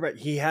bad quarterback.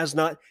 He has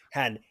not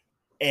had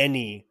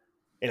any,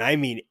 and I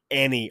mean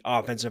any,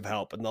 offensive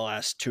help in the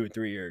last 2 or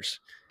 3 years.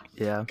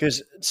 Yeah.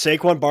 Because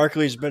Saquon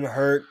Barkley's been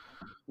hurt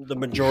the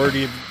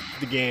majority of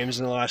the games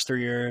in the last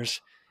 3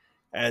 years.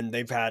 And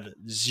they've had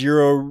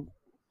zero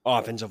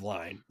offensive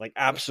line. Like,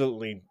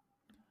 absolutely.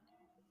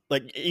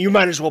 Like, you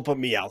might as well put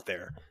me out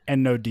there.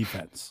 And no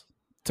defense.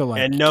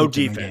 And no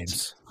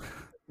defense.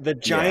 The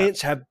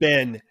Giants have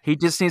been He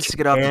just needs to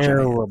get off the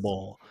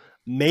terrible.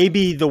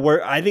 Maybe the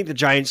worst. I think the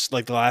Giants,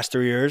 like the last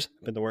 3 years,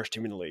 have been the worst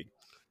team in the league.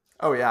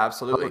 Oh, yeah,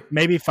 absolutely.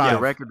 Maybe 5. Yeah,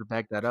 record would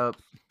back that up.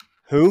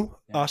 Who?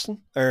 Yeah. Austin?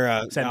 Or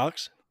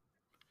Alex?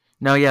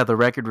 No, yeah, the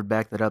record would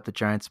back that up. The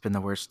Giants have been the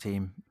worst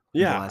team.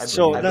 Yeah,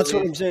 so that's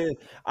what I'm saying.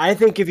 I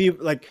think if you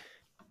like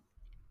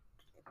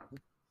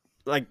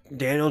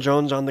Daniel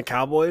Jones on the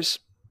Cowboys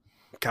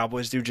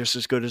do just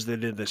as good as they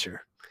did this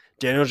year.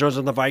 Daniel Jones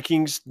on the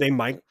Vikings, they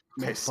might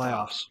make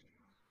playoffs.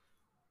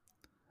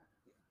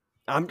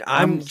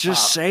 I'm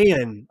just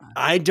saying.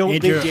 I don't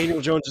think Daniel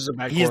Jones is a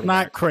bad quarterback. He's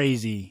not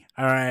crazy.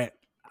 All right.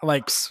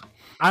 Like,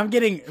 I'm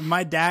getting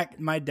my Dak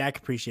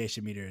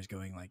appreciation meter is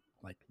going like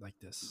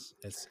this.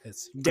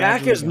 It's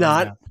Dak is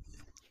not down.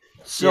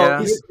 So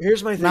yeah.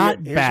 Here's my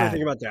thing. Here's my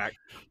thing about Dak.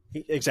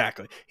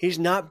 Exactly. He's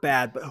not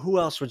bad, but who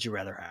else would you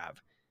rather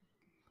have?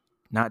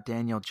 Not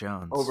Daniel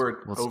Jones. We'll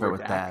start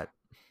with that.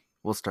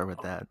 We'll start with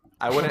that.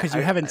 I wouldn't because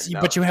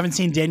you haven't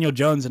seen Daniel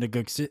Jones in a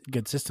good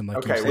system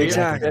like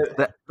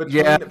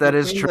that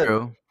is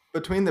true.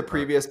 Between the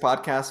previous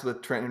podcast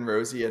with Trent and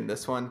Rosie and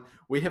this one,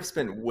 we have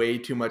spent way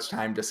too much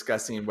time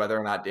discussing whether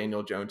or not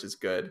Daniel Jones is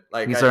good.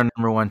 Like he's our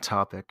number one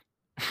topic.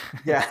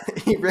 Yeah,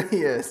 he really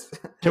is.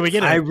 Can we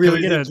get? I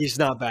really think he's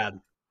not bad.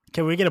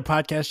 Can we get a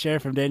podcast share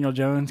from Daniel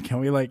Jones? Can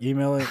we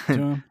email it to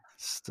him?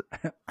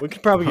 We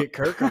could probably get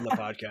Kirk on the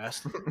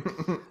podcast.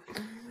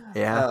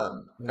 Yeah,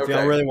 if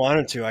y'all really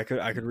wanted to, I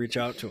could reach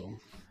out to him.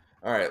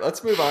 All right,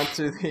 let's move on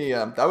to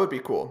the. That would be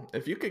cool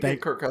if you could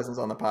get Kirk Cousins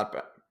on the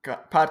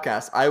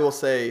podcast. I will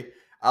say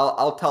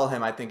I'll tell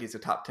him I think he's a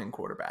top 10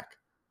 quarterback,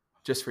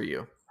 just for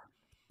you.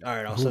 All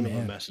right, I'll send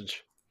him a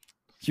message.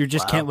 You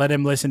just can't let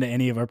him listen to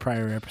any of our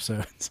prior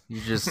episodes.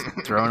 You just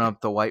throwing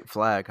up the white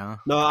flag, huh?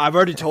 No, I've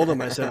already told him.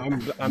 I said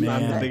I'm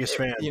the biggest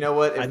fan. You know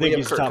what? If I think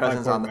he's Kirk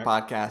Cousins on the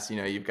podcast,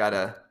 you've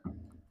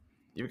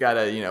got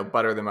to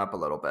butter them up a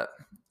little bit.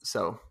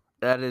 So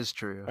that is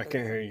true. I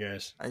can't hear you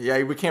guys.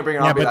 Yeah, we can't bring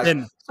it on. But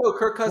then, so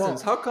Kirk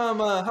Cousins, how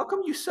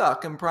come you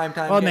suck in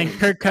primetime? Well, then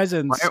Kirk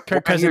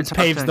Cousins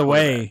paves the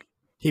way.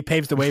 He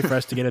paves the way for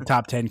us to get a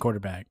top 10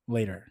 quarterback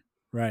later,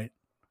 right?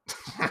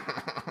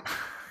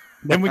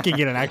 Then we can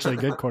get an actually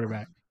good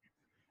quarterback.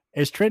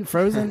 Is Trent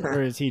frozen,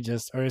 or is he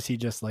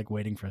just like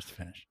waiting for us to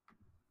finish?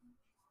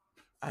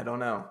 I don't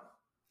know.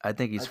 I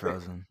think he's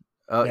frozen.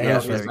 Oh yeah,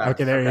 he's back.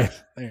 Okay, there he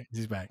is. There,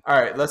 he's back.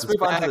 All right, let's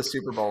move on to the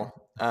Super Bowl.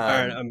 All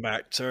right, I'm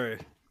back. Sorry.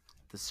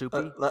 The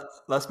Super.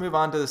 Let's move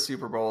on to the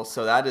Super Bowl.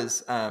 So that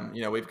is,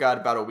 we've got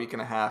about a week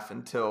and a half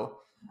until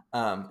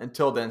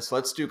then. So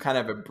let's do kind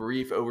of a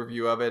brief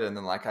overview of it, and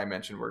then, like I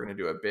mentioned, we're going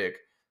to do a big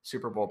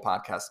Super Bowl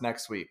podcast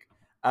next week.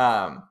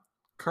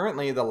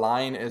 currently the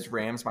line is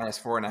Rams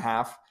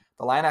 -4.5.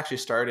 The line actually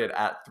started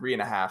at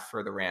 3.5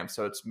 for the Rams,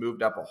 so it's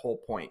moved up a whole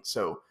point.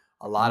 So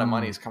a lot of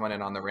money is coming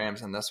in on the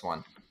Rams in this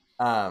one.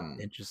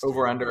 Interesting.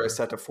 Over under is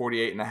set to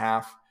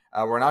 48.5.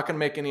 We're not going to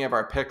make any of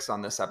our picks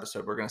on this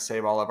episode. We're going to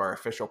save all of our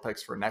official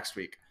picks for next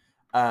week.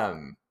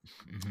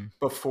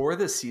 Before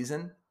the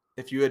season,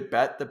 if you had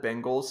bet the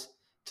Bengals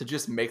to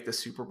just make the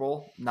Super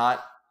Bowl,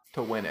 not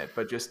to win it,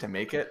 but just to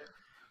make it,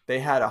 they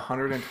had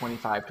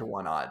 125 to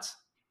 1 odds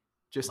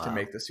just to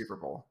make the Super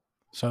Bowl.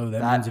 So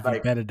that means if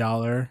you bet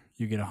 $1,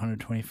 you get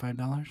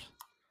 $125?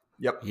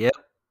 Yep.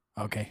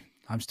 Okay.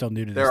 I'm still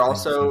new to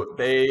this.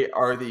 They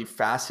are the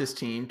fastest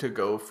team to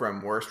go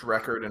from worst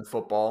record in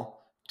football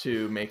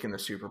to making the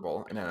Super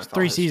Bowl in NFL it's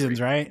 3 history.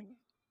 Seasons, right?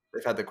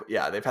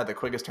 They've had the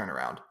quickest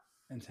turnaround.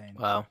 Insane.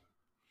 Wow.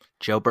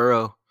 Joe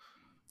Burrow.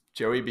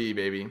 Joey B,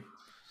 baby.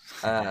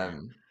 Joe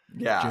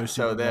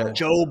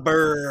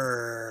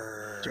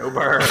Burr. Joe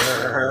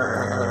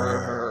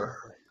Burr.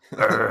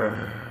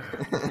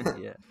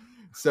 Yeah.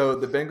 So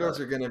the Bengals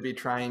are going to be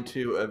trying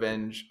to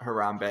avenge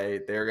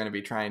Harambe. They're going to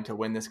be trying to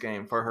win this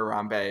game for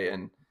Harambe,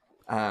 and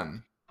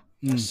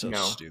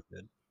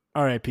stupid.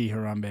 R.I.P.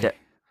 Harambe. Yeah.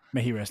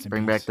 May he rest in peace.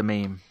 Bring back the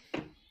meme.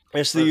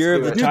 It's the year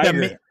of the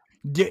tiger.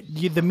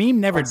 The meme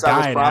never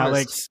died,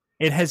 Alex.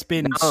 It has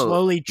been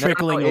slowly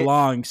trickling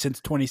along since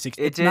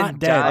 2016. It's not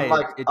dead.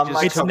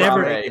 It's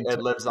never.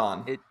 It lives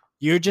on.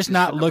 You're just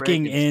not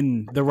looking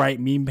in the right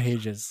meme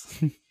pages.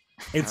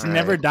 It's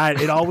never died.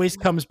 It always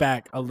comes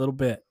back a little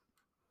bit.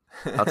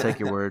 I'll take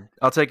your word.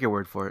 I'll take your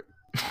word for it.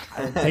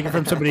 Take it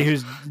from somebody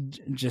who's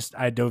just.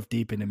 I dove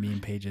deep into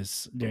meme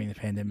pages during the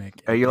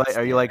pandemic. Are you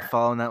like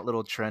following that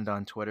little trend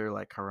on Twitter,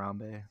 like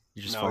Harambe?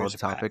 You just follow the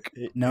topic.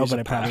 No, but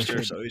I probably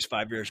should. So he's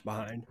 5 years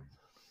behind.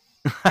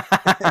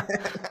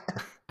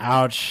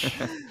 Ouch.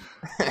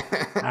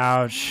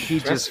 Ouch. He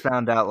just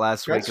found out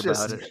last week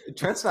about it.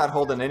 Trent's not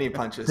holding any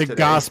punches The today.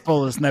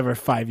 gospel is never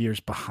 5 years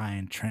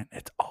behind, Trent.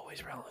 It's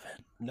always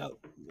relevant. No,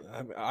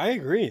 I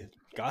agree.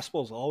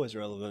 Gospel is always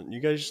relevant. You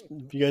guys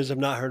have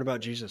not heard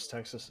about Jesus,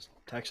 Texas,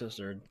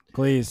 or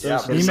please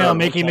email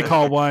making the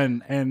call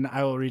 1 and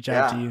I will reach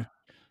out to you.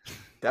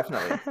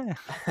 Definitely.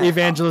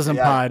 Evangelism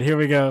pod. Here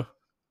we go.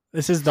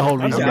 This is the whole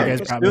reason you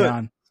guys brought me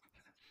on.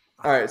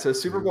 All right, so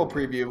Super Bowl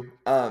preview.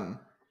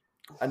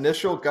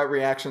 Initial gut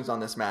reactions on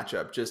this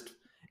matchup.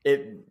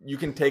 You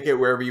can take it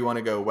wherever you want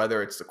to go,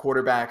 whether it's the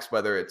quarterbacks,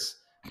 whether it's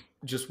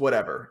just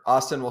whatever.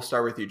 Austin, we'll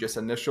start with you. Just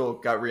initial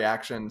gut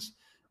reactions.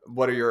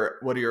 What are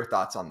your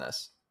thoughts on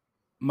this?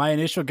 My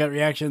initial gut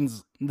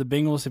reactions: the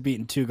Bengals have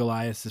beaten 2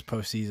 Goliaths this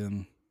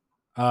postseason,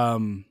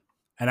 and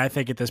I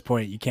think at this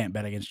point you can't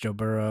bet against Joe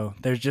Burrow.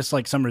 There's just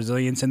like some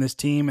resilience in this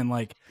team, and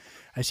like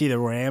I see the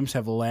Rams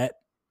have let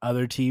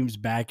other teams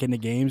back into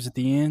games at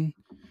the end,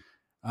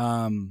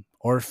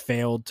 or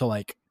failed to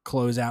like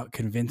close out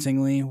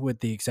convincingly, with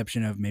the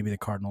exception of maybe the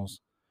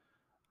Cardinals.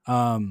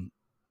 And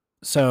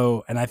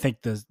I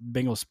think the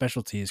Bengals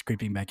specialty is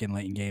creeping back in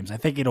late in games. I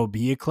think it'll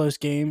be a close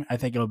game. I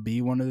think it'll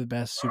be one of the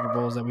best Super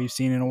Bowls that we've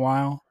seen in a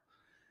while.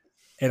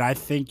 And I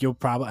think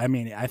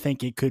I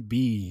think it could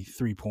be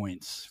 3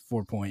 points,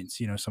 4 points,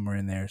 somewhere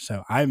in there.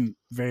 So I'm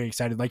very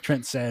excited. Like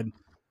Trent said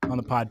on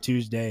the pod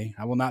Tuesday,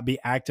 I will not be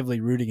actively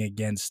rooting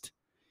against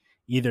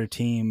either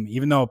team,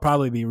 even though I'll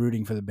probably be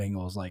rooting for the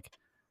Bengals. Like,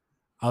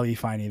 I'll be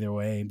fine either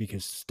way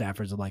because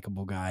Stafford's a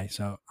likable guy.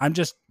 So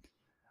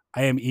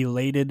I am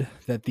elated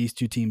that these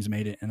 2 teams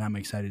made it, and I'm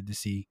excited to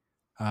see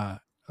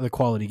the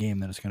quality game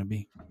that it's going to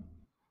be.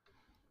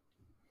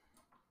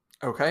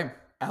 Okay.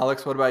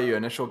 Alex, what about you?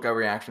 Initial gut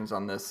reactions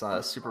on this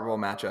Super Bowl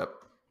matchup?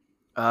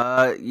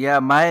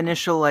 My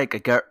initial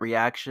gut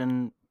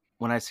reaction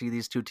when I see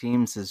these 2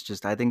 teams is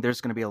just I think there's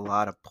going to be a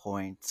lot of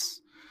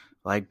points.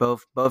 Like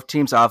both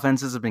teams'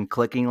 offenses have been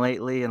clicking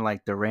lately, and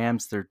like the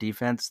Rams, their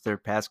defense, their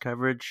pass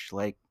coverage,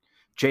 like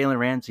Jalen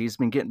Ramsey's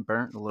been getting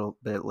burnt a little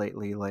bit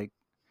lately. Like,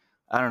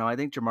 I don't know. I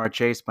think Jamar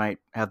Chase might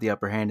have the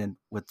upper hand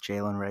with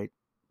Jalen, right?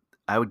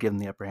 I would give him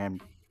the upper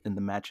hand in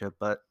the matchup.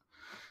 But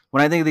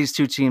when I think of these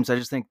 2 teams, I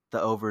just think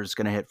the over is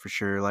going to hit for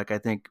sure. Like, I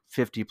think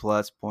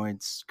 50-plus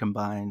points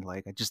combined.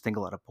 Like, I just think a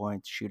lot of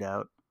points,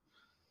 shootout.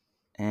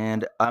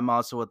 And I'm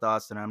also with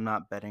Austin. I'm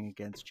not betting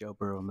against Joe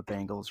Burrow and the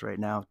Bengals right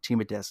now. Team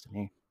of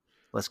destiny.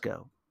 Let's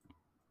go.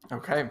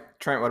 Okay.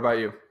 Trent, what about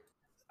you?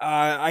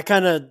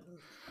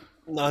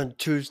 On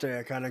Tuesday,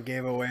 I kind of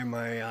gave away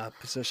my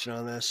position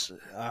on this.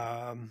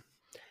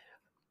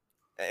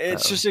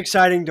 It's just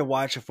exciting to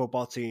watch a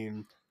football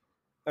team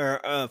or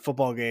a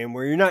football game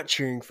where you're not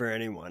cheering for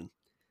anyone.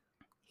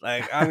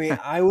 Like, I mean,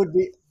 I would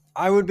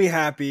be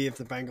happy if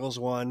the Bengals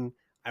won.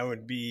 I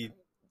would be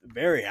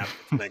very happy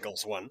if the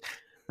Bengals won.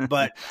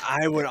 But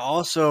I would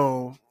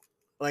also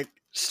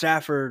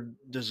Stafford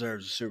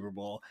deserves a Super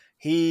Bowl.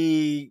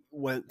 He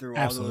went through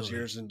all those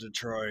years in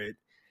Detroit.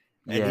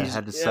 And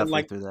had to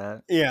suffer through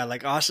that. Yeah,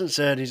 like Austin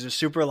said, he's a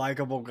super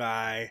likable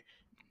guy.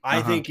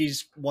 I think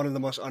he's one of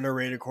the most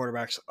underrated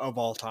quarterbacks of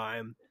all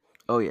time.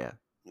 Oh, yeah.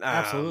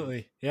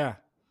 Absolutely. Yeah.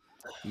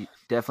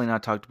 Definitely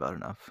not talked about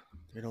enough.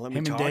 Him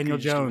and Daniel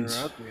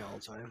Jones.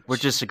 We're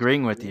just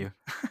agreeing with you.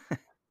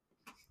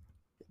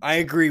 I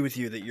agree with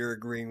you that you're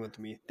agreeing with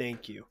me.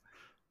 Thank you.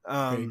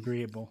 Very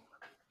agreeable.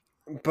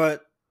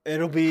 But I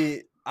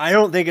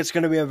don't think it's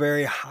going to be a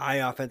very high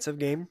offensive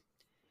game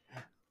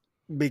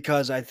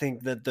because I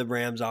think that the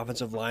Rams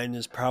offensive line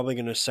is probably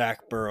going to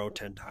sack Burrow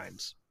 10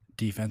 times.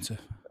 Defensive.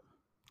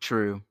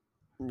 True.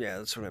 Yeah,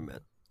 that's what I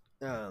meant.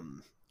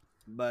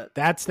 But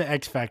that's the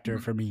X factor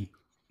for me.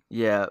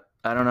 Yeah,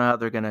 I don't know how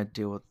they're going to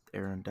deal with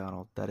Aaron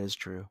Donald. That is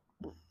true.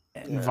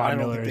 And Von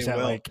Miller is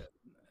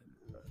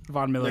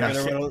Von Miller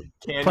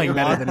is playing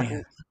better than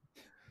he.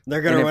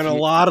 They're going to run a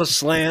lot of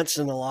slants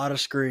and a lot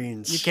of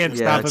screens. You can't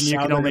stop him. You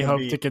can only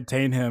hope to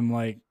contain him.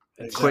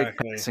 Quick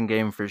passing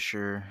game for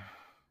sure.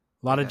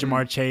 A lot of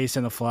Jamar Chase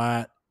in the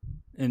flat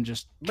and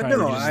just trying to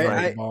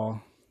the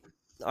ball.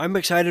 I'm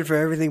excited for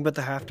everything but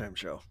the halftime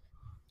show.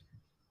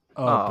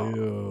 Oh.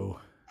 Boo.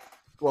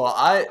 Well,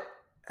 I'm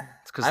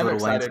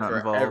excited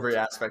for every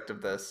aspect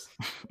of this.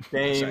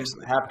 Games,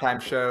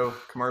 halftime show,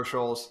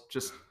 commercials,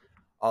 just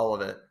all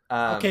of it.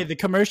 Okay, the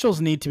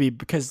commercials need to be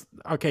because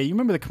you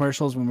remember the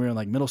commercials when we were in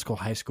like middle school,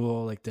 high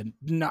school, like the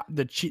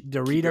Doritos.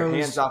 Keep your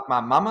hands off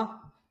my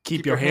mama.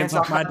 Keep your hands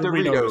off my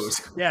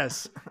Doritos.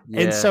 Yes.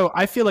 Yeah. And so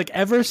I feel like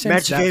ever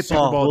since that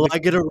Super Bowl, will I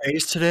get a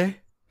raise today?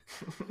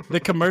 The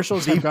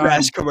commercials the have gone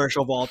best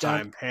commercial of all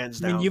time, hands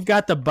down. I mean, you've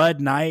got the Bud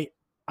Knight.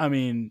 I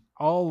mean,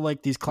 all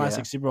like these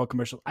classic Super Bowl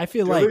commercials. I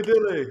feel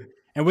Dilly.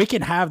 And we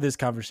can have this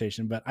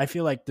conversation, but I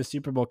feel like the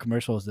Super Bowl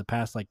commercials the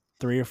past like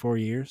 3 or 4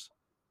 years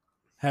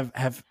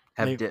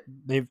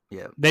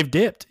they've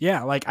dipped.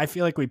 Yeah, like I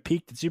feel like we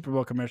peaked at Super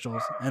Bowl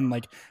commercials and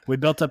like we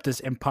built up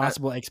this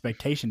impossible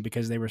expectation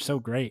because they were so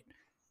great.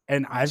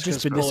 And I've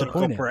just been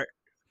disappointed.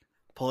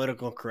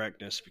 Political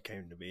correctness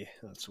became to be.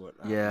 That's what.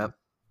 Yeah.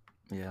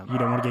 You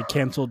don't want to get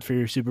canceled for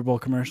your Super Bowl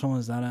commercial?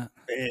 Is that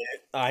it?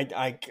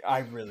 I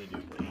really do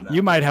believe that.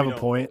 You might have a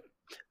point.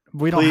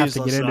 We don't have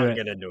to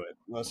get into it.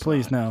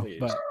 Please, no. Please.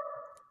 But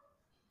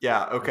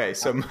yeah. Okay.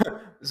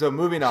 So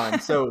moving on.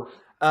 So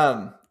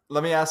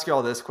let me ask you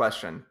all this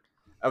question: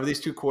 of these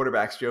two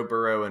quarterbacks, Joe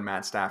Burrow and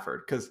Matt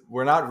Stafford, because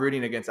we're not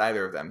rooting against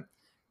either of them,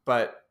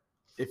 but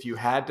if you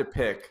had to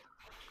pick,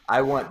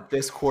 I want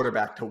this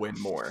quarterback to win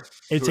more.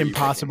 It's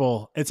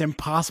impossible. It's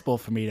impossible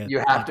for me to.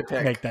 You have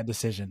to make that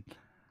decision.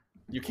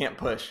 You can't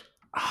push.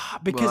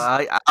 Because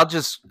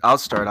I'll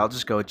start. I'll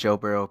just go with Joe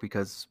Burrow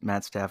because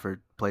Matt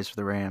Stafford plays for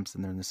the Rams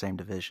and they're in the same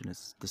division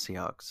as the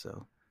Seahawks.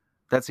 So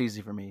that's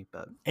easy for me.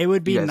 But it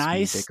would be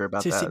nice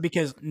to see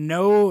because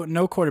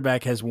no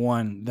quarterback has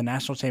won the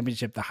national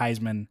championship, the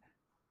Heisman,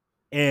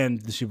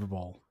 and the Super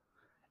Bowl.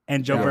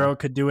 And Joe Burrow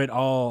could do it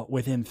all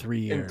within 3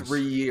 years. In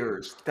 3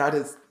 years, that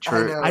is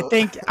true. I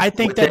think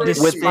that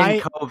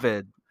despite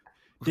COVID,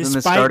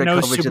 despite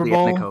no Super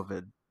Bowl,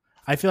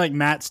 I feel like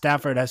Matt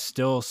Stafford has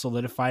still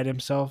solidified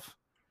himself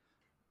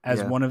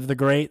as one of the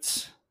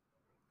greats.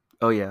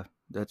 Oh yeah,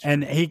 that's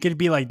and he could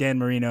be like Dan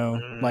Marino,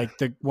 like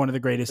one of the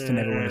greatest to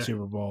never win a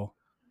Super Bowl.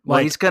 Well,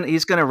 he's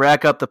gonna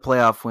rack up the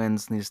playoff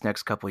wins in these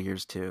next couple of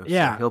years too.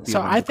 Yeah, so he'll be.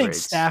 So I think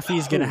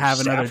Staffy's gonna have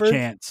another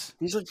chance.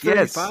 He's like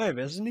 35,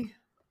 isn't he?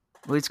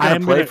 Well, he's gonna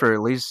play for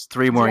at least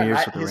 3 more years.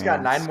 He's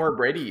got 9 more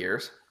Brady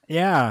years.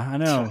 Yeah, I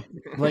know.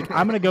 Like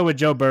I'm gonna go with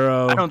Joe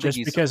Burrow just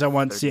because I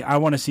want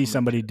to see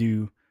somebody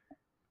do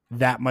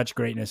that much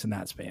greatness in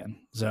that span.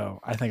 So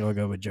I think I'll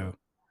go with Joe.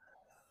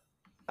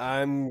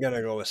 I'm going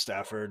to go with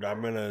Stafford.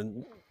 I'm going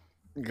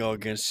to go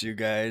against you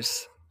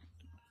guys.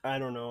 I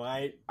don't know.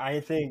 I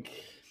think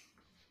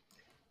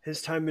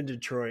his time in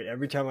Detroit,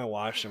 every time I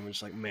watched him,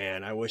 it's like,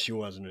 man, I wish he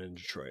wasn't in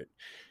Detroit.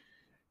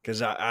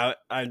 Because I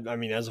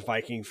mean, as a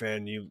Viking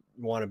fan, you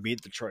want to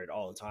beat Detroit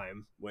all the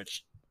time,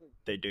 which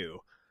they do.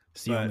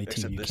 It's the only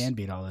team you can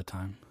beat all the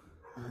time.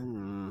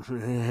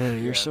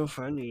 You're so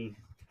funny.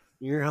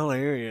 You're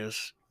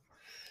hilarious.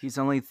 He's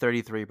only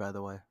 33, by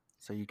the way.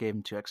 So you gave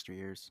him 2 extra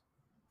years.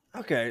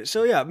 Okay,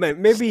 so yeah,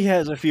 maybe he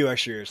has a few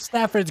extra years.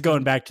 Stafford's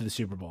going back to the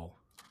Super Bowl,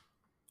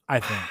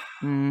 I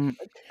think.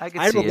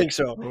 I don't think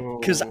so,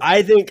 because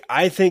I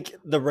think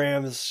the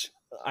Rams.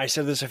 I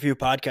said this a few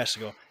podcasts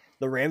ago.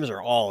 The Rams are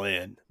all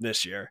in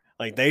this year.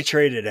 Like they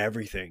traded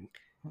everything.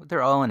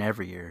 They're all in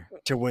every year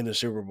to win the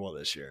Super Bowl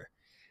this year.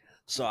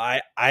 So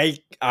I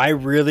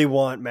really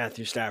want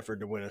Matthew Stafford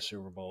to win a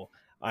Super Bowl.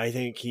 I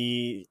think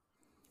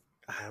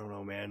I don't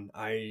know, man.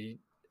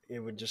 It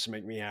would just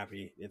make me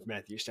happy if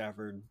Matthew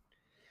Stafford,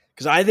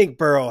 because I think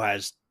Burrow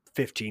has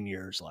 15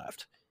 years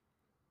left,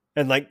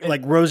 and like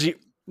Rosie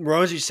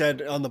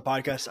said on the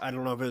podcast, I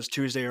don't know if it was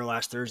Tuesday or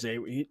last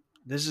Thursday.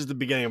 This is the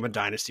beginning of a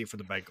dynasty for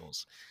the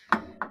Bengals,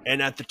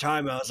 and at the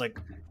time I was like,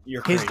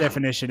 "You're crazy." His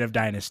definition of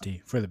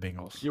dynasty for the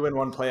Bengals. You win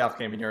one playoff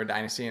game and you're a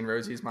dynasty in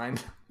Rosie's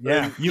mind.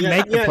 Yeah, you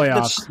make the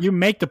playoffs. You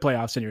make the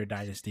playoffs and you're a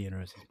dynasty in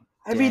Rosie's mind.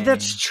 I mean,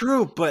 that's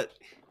true, but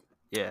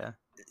yeah.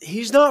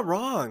 He's not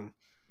wrong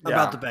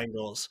about the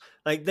Bengals.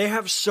 Like they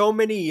have so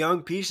many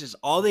young pieces.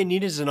 All they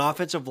need is an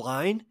offensive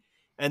line,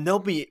 and they'll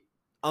be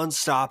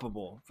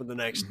unstoppable for the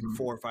next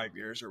 4 or 5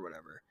 years or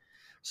whatever.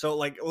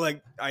 So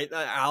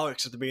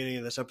Alex at the beginning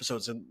of this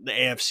episode said the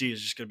AFC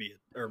is just going to be,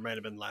 or it might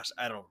have been last.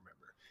 I don't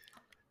remember.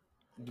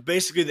 But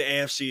basically, the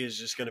AFC is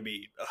just going to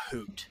be a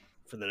hoot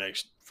for the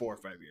next 4 or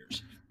 5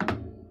 years.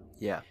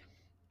 Yeah.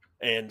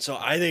 And so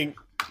I think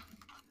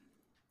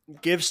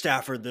give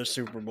Stafford the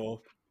Super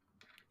Bowl.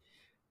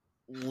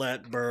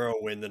 Let Burrow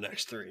win the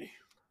next 3.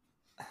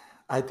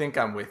 I think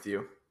I'm with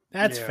you.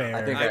 That's fair.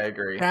 I think I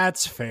agree.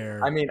 That's fair.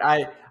 I mean,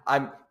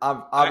 I'm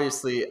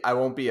obviously I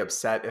won't be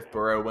upset if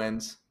Burrow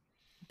wins,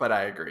 but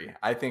I agree.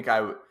 I think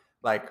I would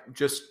like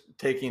just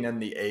taking in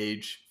the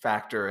age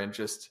factor and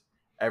just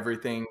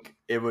everything.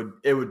 It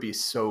would be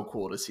so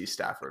cool to see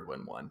Stafford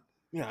win one.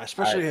 Yeah,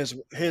 especially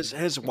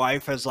his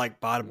wife has like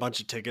bought a bunch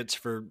of tickets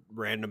for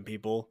random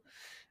people,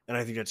 and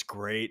I think that's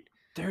great.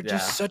 They're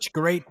just such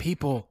great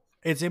people.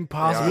 It's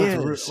impossible to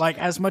root. Like,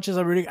 as much as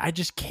I'm rooting, I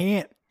just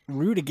can't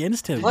root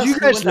against him. Plus, you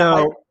guys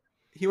know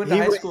he went to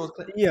high school.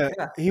 Yeah,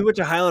 he went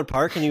to Highland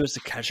Park and he was the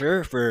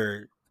catcher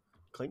for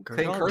Clayton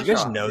Kershaw. Did you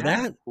guys know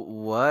that?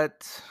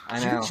 What?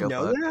 I know. Did you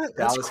know that?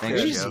 That's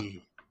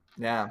crazy.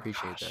 Yeah.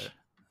 Appreciate that.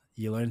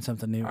 You learn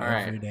something new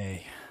every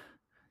day.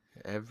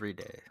 Every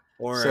day.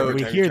 Or so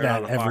we hear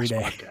that every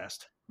day.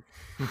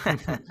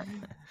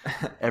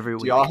 Every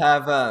week. Do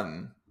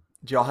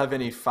y'all have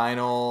any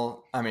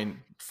final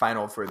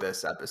for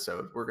this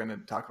episode? We're going to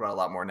talk about a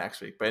lot more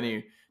next week, but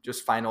any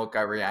just final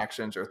gut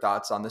reactions or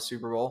thoughts on the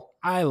Super Bowl?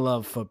 I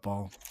love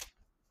football.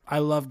 I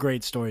love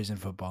great stories in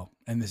football,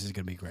 and this is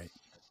going to be great.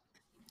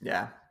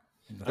 Yeah.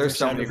 There's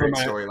so many great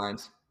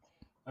storylines.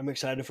 I'm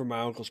excited for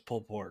my uncle's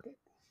pulled pork.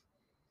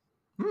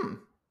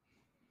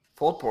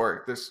 Pulled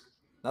pork. There's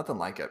nothing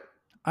like it.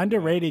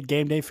 Underrated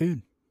game day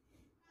food.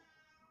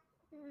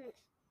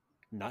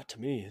 Not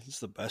to me. This is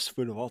the best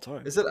food of all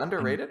time. Is it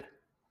underrated?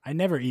 I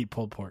never eat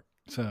pulled pork,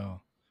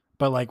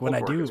 but like when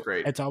I do,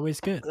 it's always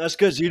good. That's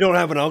because you don't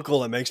have an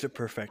uncle that makes it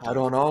perfect. I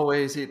don't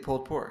always eat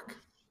pulled pork.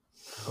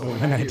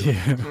 When I do,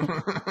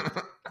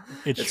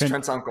 it's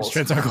Trent's uncles. It's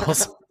Trent's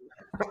uncles.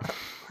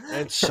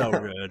 It's so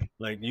good.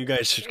 Like, you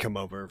guys should come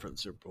over for the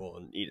Super Bowl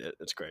and eat it.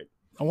 It's great.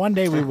 One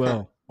day we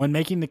will. When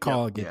Making the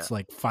Call gets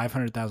like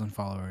 500,000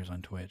 followers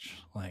on Twitch,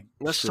 like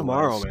that's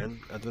tomorrow,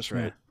 man. At this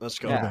rate, let's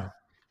go.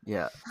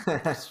 Yeah.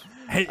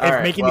 Hey,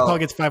 if Making the Call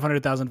gets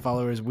 500,000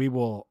 followers, we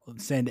will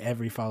send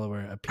every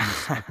follower a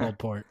piece of pulled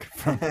pork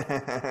from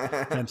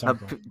Trent's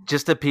uncle.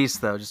 Just a piece,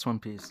 though. Just one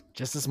piece.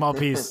 Just a small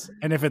piece.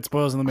 And if it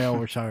spoils in the mail,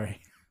 we're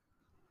sorry.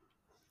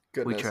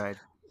 Goodness. We tried.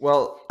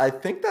 Well, I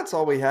think that's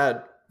all we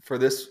had for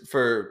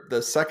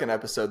the second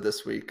episode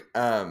this week.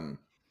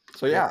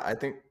 So yeah, I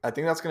think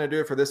that's going to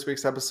do it for this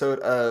week's episode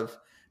of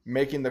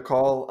Making the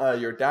Call.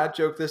 Your dad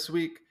joke this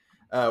week.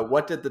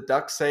 What did the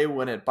duck say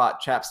when it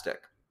bought chapstick?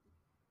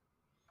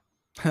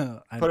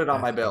 Put it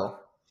on my bill.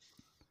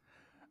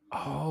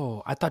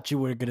 Oh, I thought you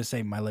were going to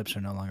say my lips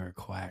are no longer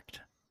quacked.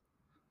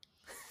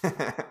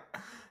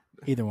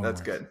 Either one.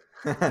 That's good.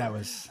 That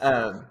was.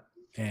 All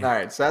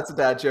right, so that's a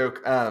dad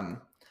joke.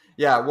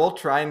 Yeah, we'll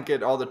try and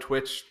get all the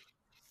Twitch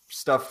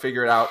stuff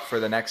figured out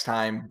for the next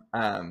time.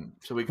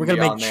 So we're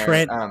gonna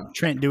make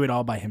Trent do it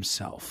all by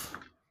himself.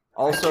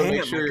 Also,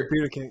 make sure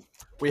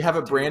we have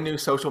a brand new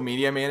social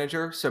media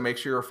manager. So make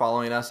sure you're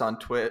following us on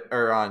Twitch,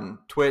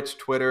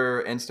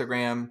 Twitter,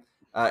 Instagram.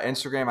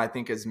 Instagram, I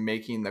think, is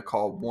Making the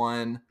Call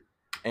 1,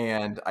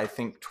 and I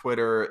think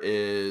Twitter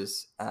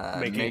is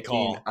making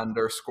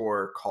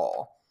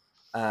 _call.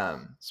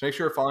 So make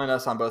sure you're following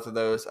us on both of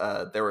those.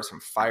 There were some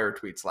fire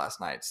tweets last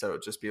night, so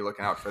just be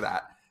looking out for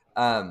that.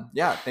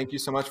 Thank you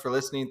so much for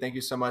listening. Thank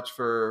you so much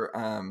for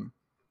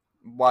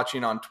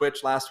watching on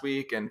Twitch last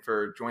week and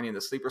for joining the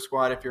Sleeper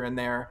Squad if you're in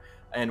there.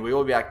 And we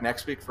will be back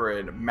next week for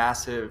a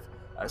massive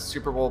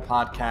Super Bowl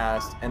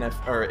podcast,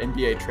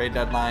 NBA trade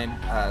deadline.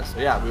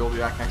 We will be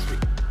back next week.